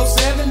on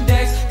 24/7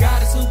 days.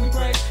 God is who we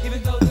pray.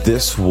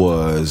 This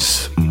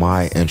was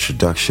my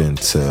introduction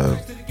to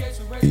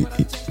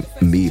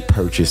me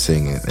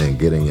purchasing and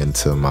getting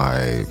into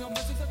my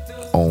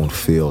own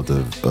field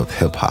of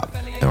hip-hop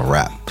and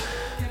rap.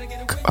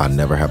 I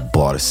never had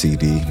bought a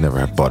CD, never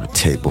had bought a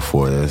tape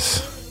before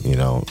this. You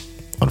know,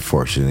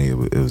 unfortunately,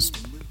 it was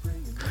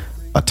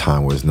a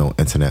time where there's no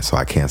internet, so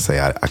I can't say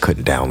I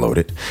couldn't download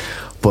it.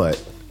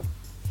 But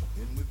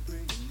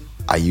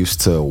I used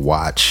to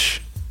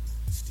watch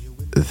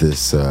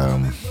this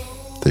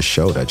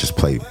show that just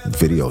played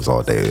videos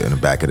all day in the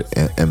back of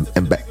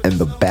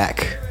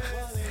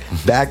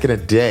back in the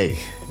day.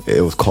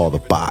 It was called The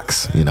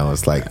Box. You know,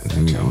 it's like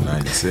Channel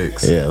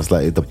 96. Yeah, it was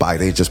like The Box.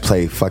 They just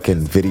play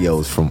fucking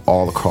videos from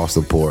all across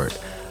the board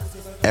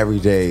every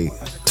day,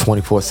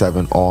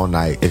 24/7, all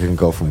night. It can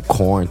go from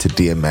Korn to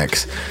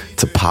DMX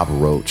to Papa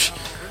Roach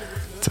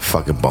to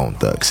fucking Bone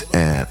Thugs.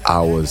 And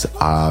I was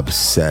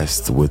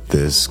obsessed with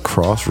this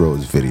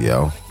Crossroads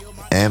video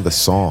and the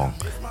song.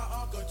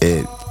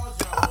 It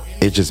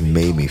just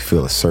made me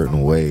feel a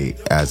certain way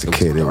as a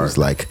kid. It was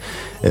like,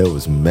 it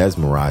was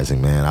mesmerizing,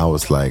 man. I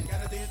was like,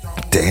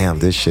 damn,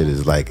 this shit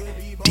is like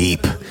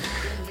deep.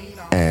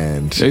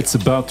 And it's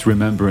about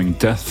remembering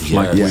death,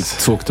 like we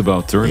talked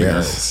about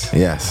earlier.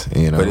 Yes,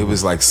 you know. But it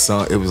was like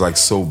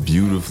so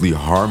beautifully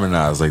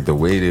harmonized, like the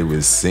way they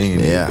was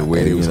singing it, the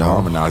way they was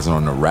harmonizing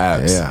on the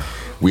raps. Yeah.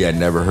 we had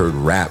never heard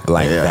rap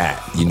like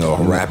that. You know,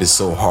 rap is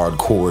so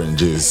hardcore and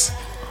just.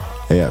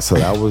 Yeah, so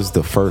that was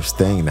the first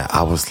thing that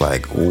I was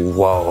like,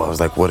 whoa. I was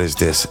like, what is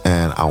this?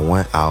 And I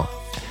went out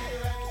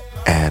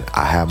and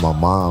I had my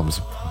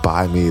mom's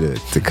buy me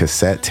the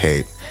cassette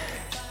tape.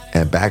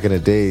 And back in the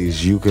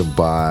days, you can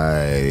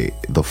buy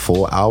the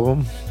full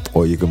album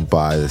or you can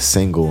buy the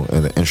single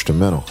and the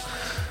instrumental.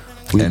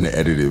 And the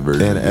edited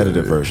version. And the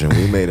edited version.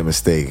 We made a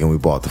mistake and we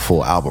bought the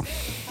full album,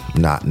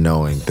 not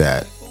knowing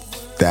that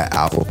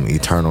album,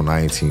 Eternal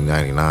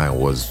 1999,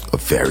 was a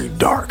very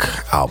dark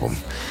album.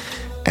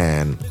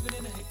 And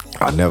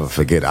I'll never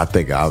forget, I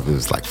think I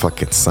was like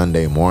fucking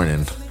Sunday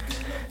morning,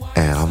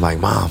 and I'm like,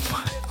 Mom,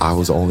 I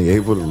was only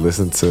able to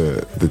listen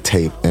to the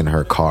tape in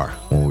her car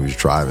when we was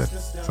driving.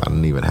 So I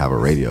didn't even have a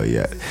radio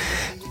yet.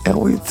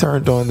 And we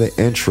turned on the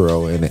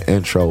intro, and the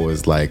intro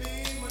was like,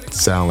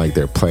 sound like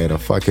they're playing a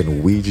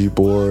fucking Ouija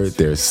board.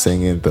 They're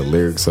singing, the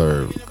lyrics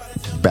are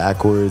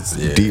backwards,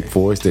 deep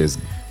voice, there's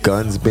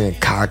guns being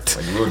cocked.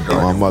 And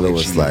my mother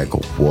was like,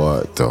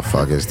 what the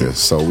fuck is this?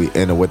 So we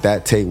ended with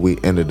that tape, we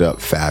ended up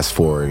fast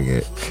forwarding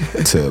it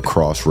to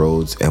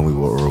Crossroads, and we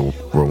would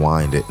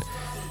rewind it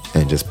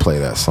and just play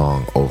that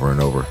song over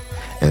and over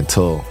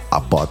until I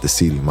bought the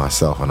CD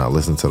myself and I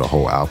listened to the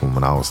whole album,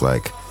 and I was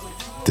like,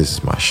 this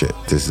is my shit.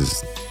 This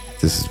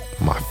is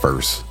my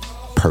first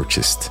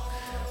purchased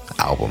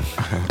album.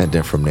 And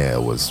then from there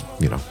it was,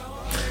 you know,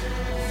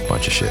 a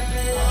bunch of shit.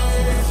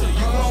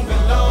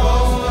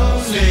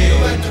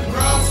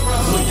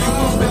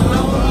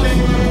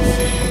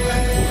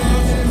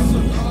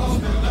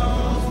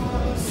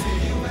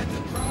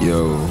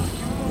 Yo,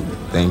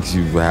 thanks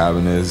you for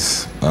having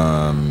us.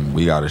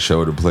 We got a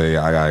show to play.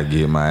 I gotta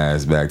get my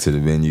ass back to the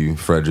venue.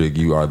 Frederick,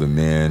 you are the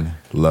man.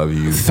 Love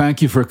you.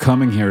 Thank you for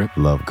coming here.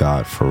 Love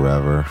God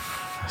forever.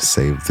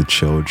 Save the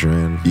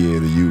children. Yeah,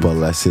 the youth.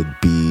 Blessed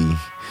be.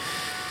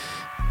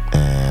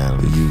 And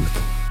the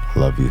youth. I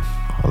love you.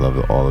 I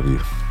love all of you.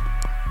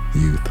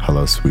 Youth.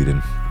 Hello,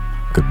 Sweden.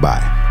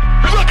 Goodbye.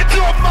 Look into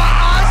my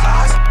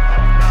eyes.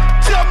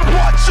 Tell me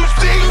what you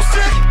see.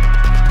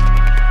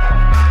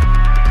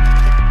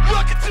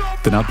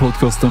 Den här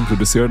podcasten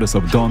producerades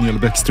av Daniel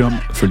Bäckström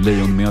för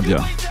Lejon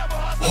Media.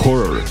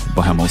 Horror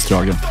var hemma hos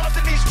Dragen.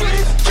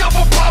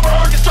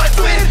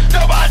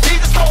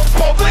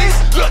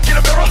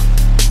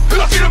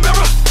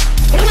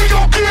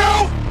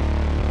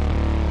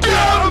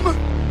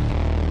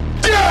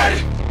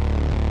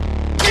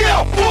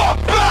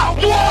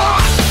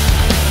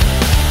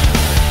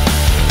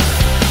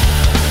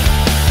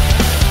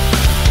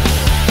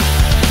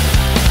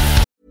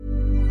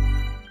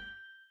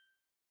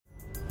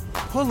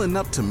 Pulling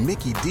up to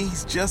Mickey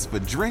D's just for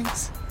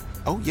drinks?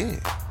 Oh yeah,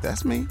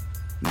 that's me.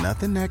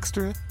 Nothing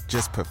extra,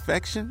 just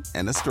perfection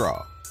and a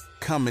straw.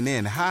 Coming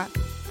in hot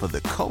for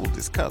the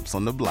coldest cups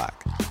on the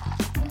block.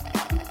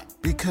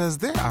 Because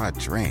there are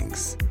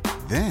drinks.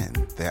 Then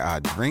there are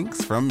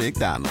drinks from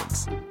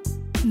McDonald's.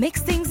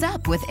 Mix things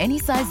up with any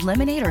size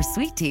lemonade or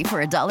sweet tea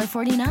for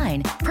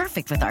 $1.49.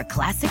 Perfect with our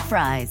classic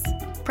fries.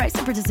 Price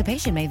and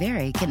participation may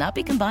vary. Cannot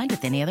be combined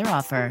with any other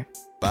offer.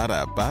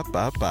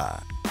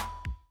 Ba-da-ba-ba-ba.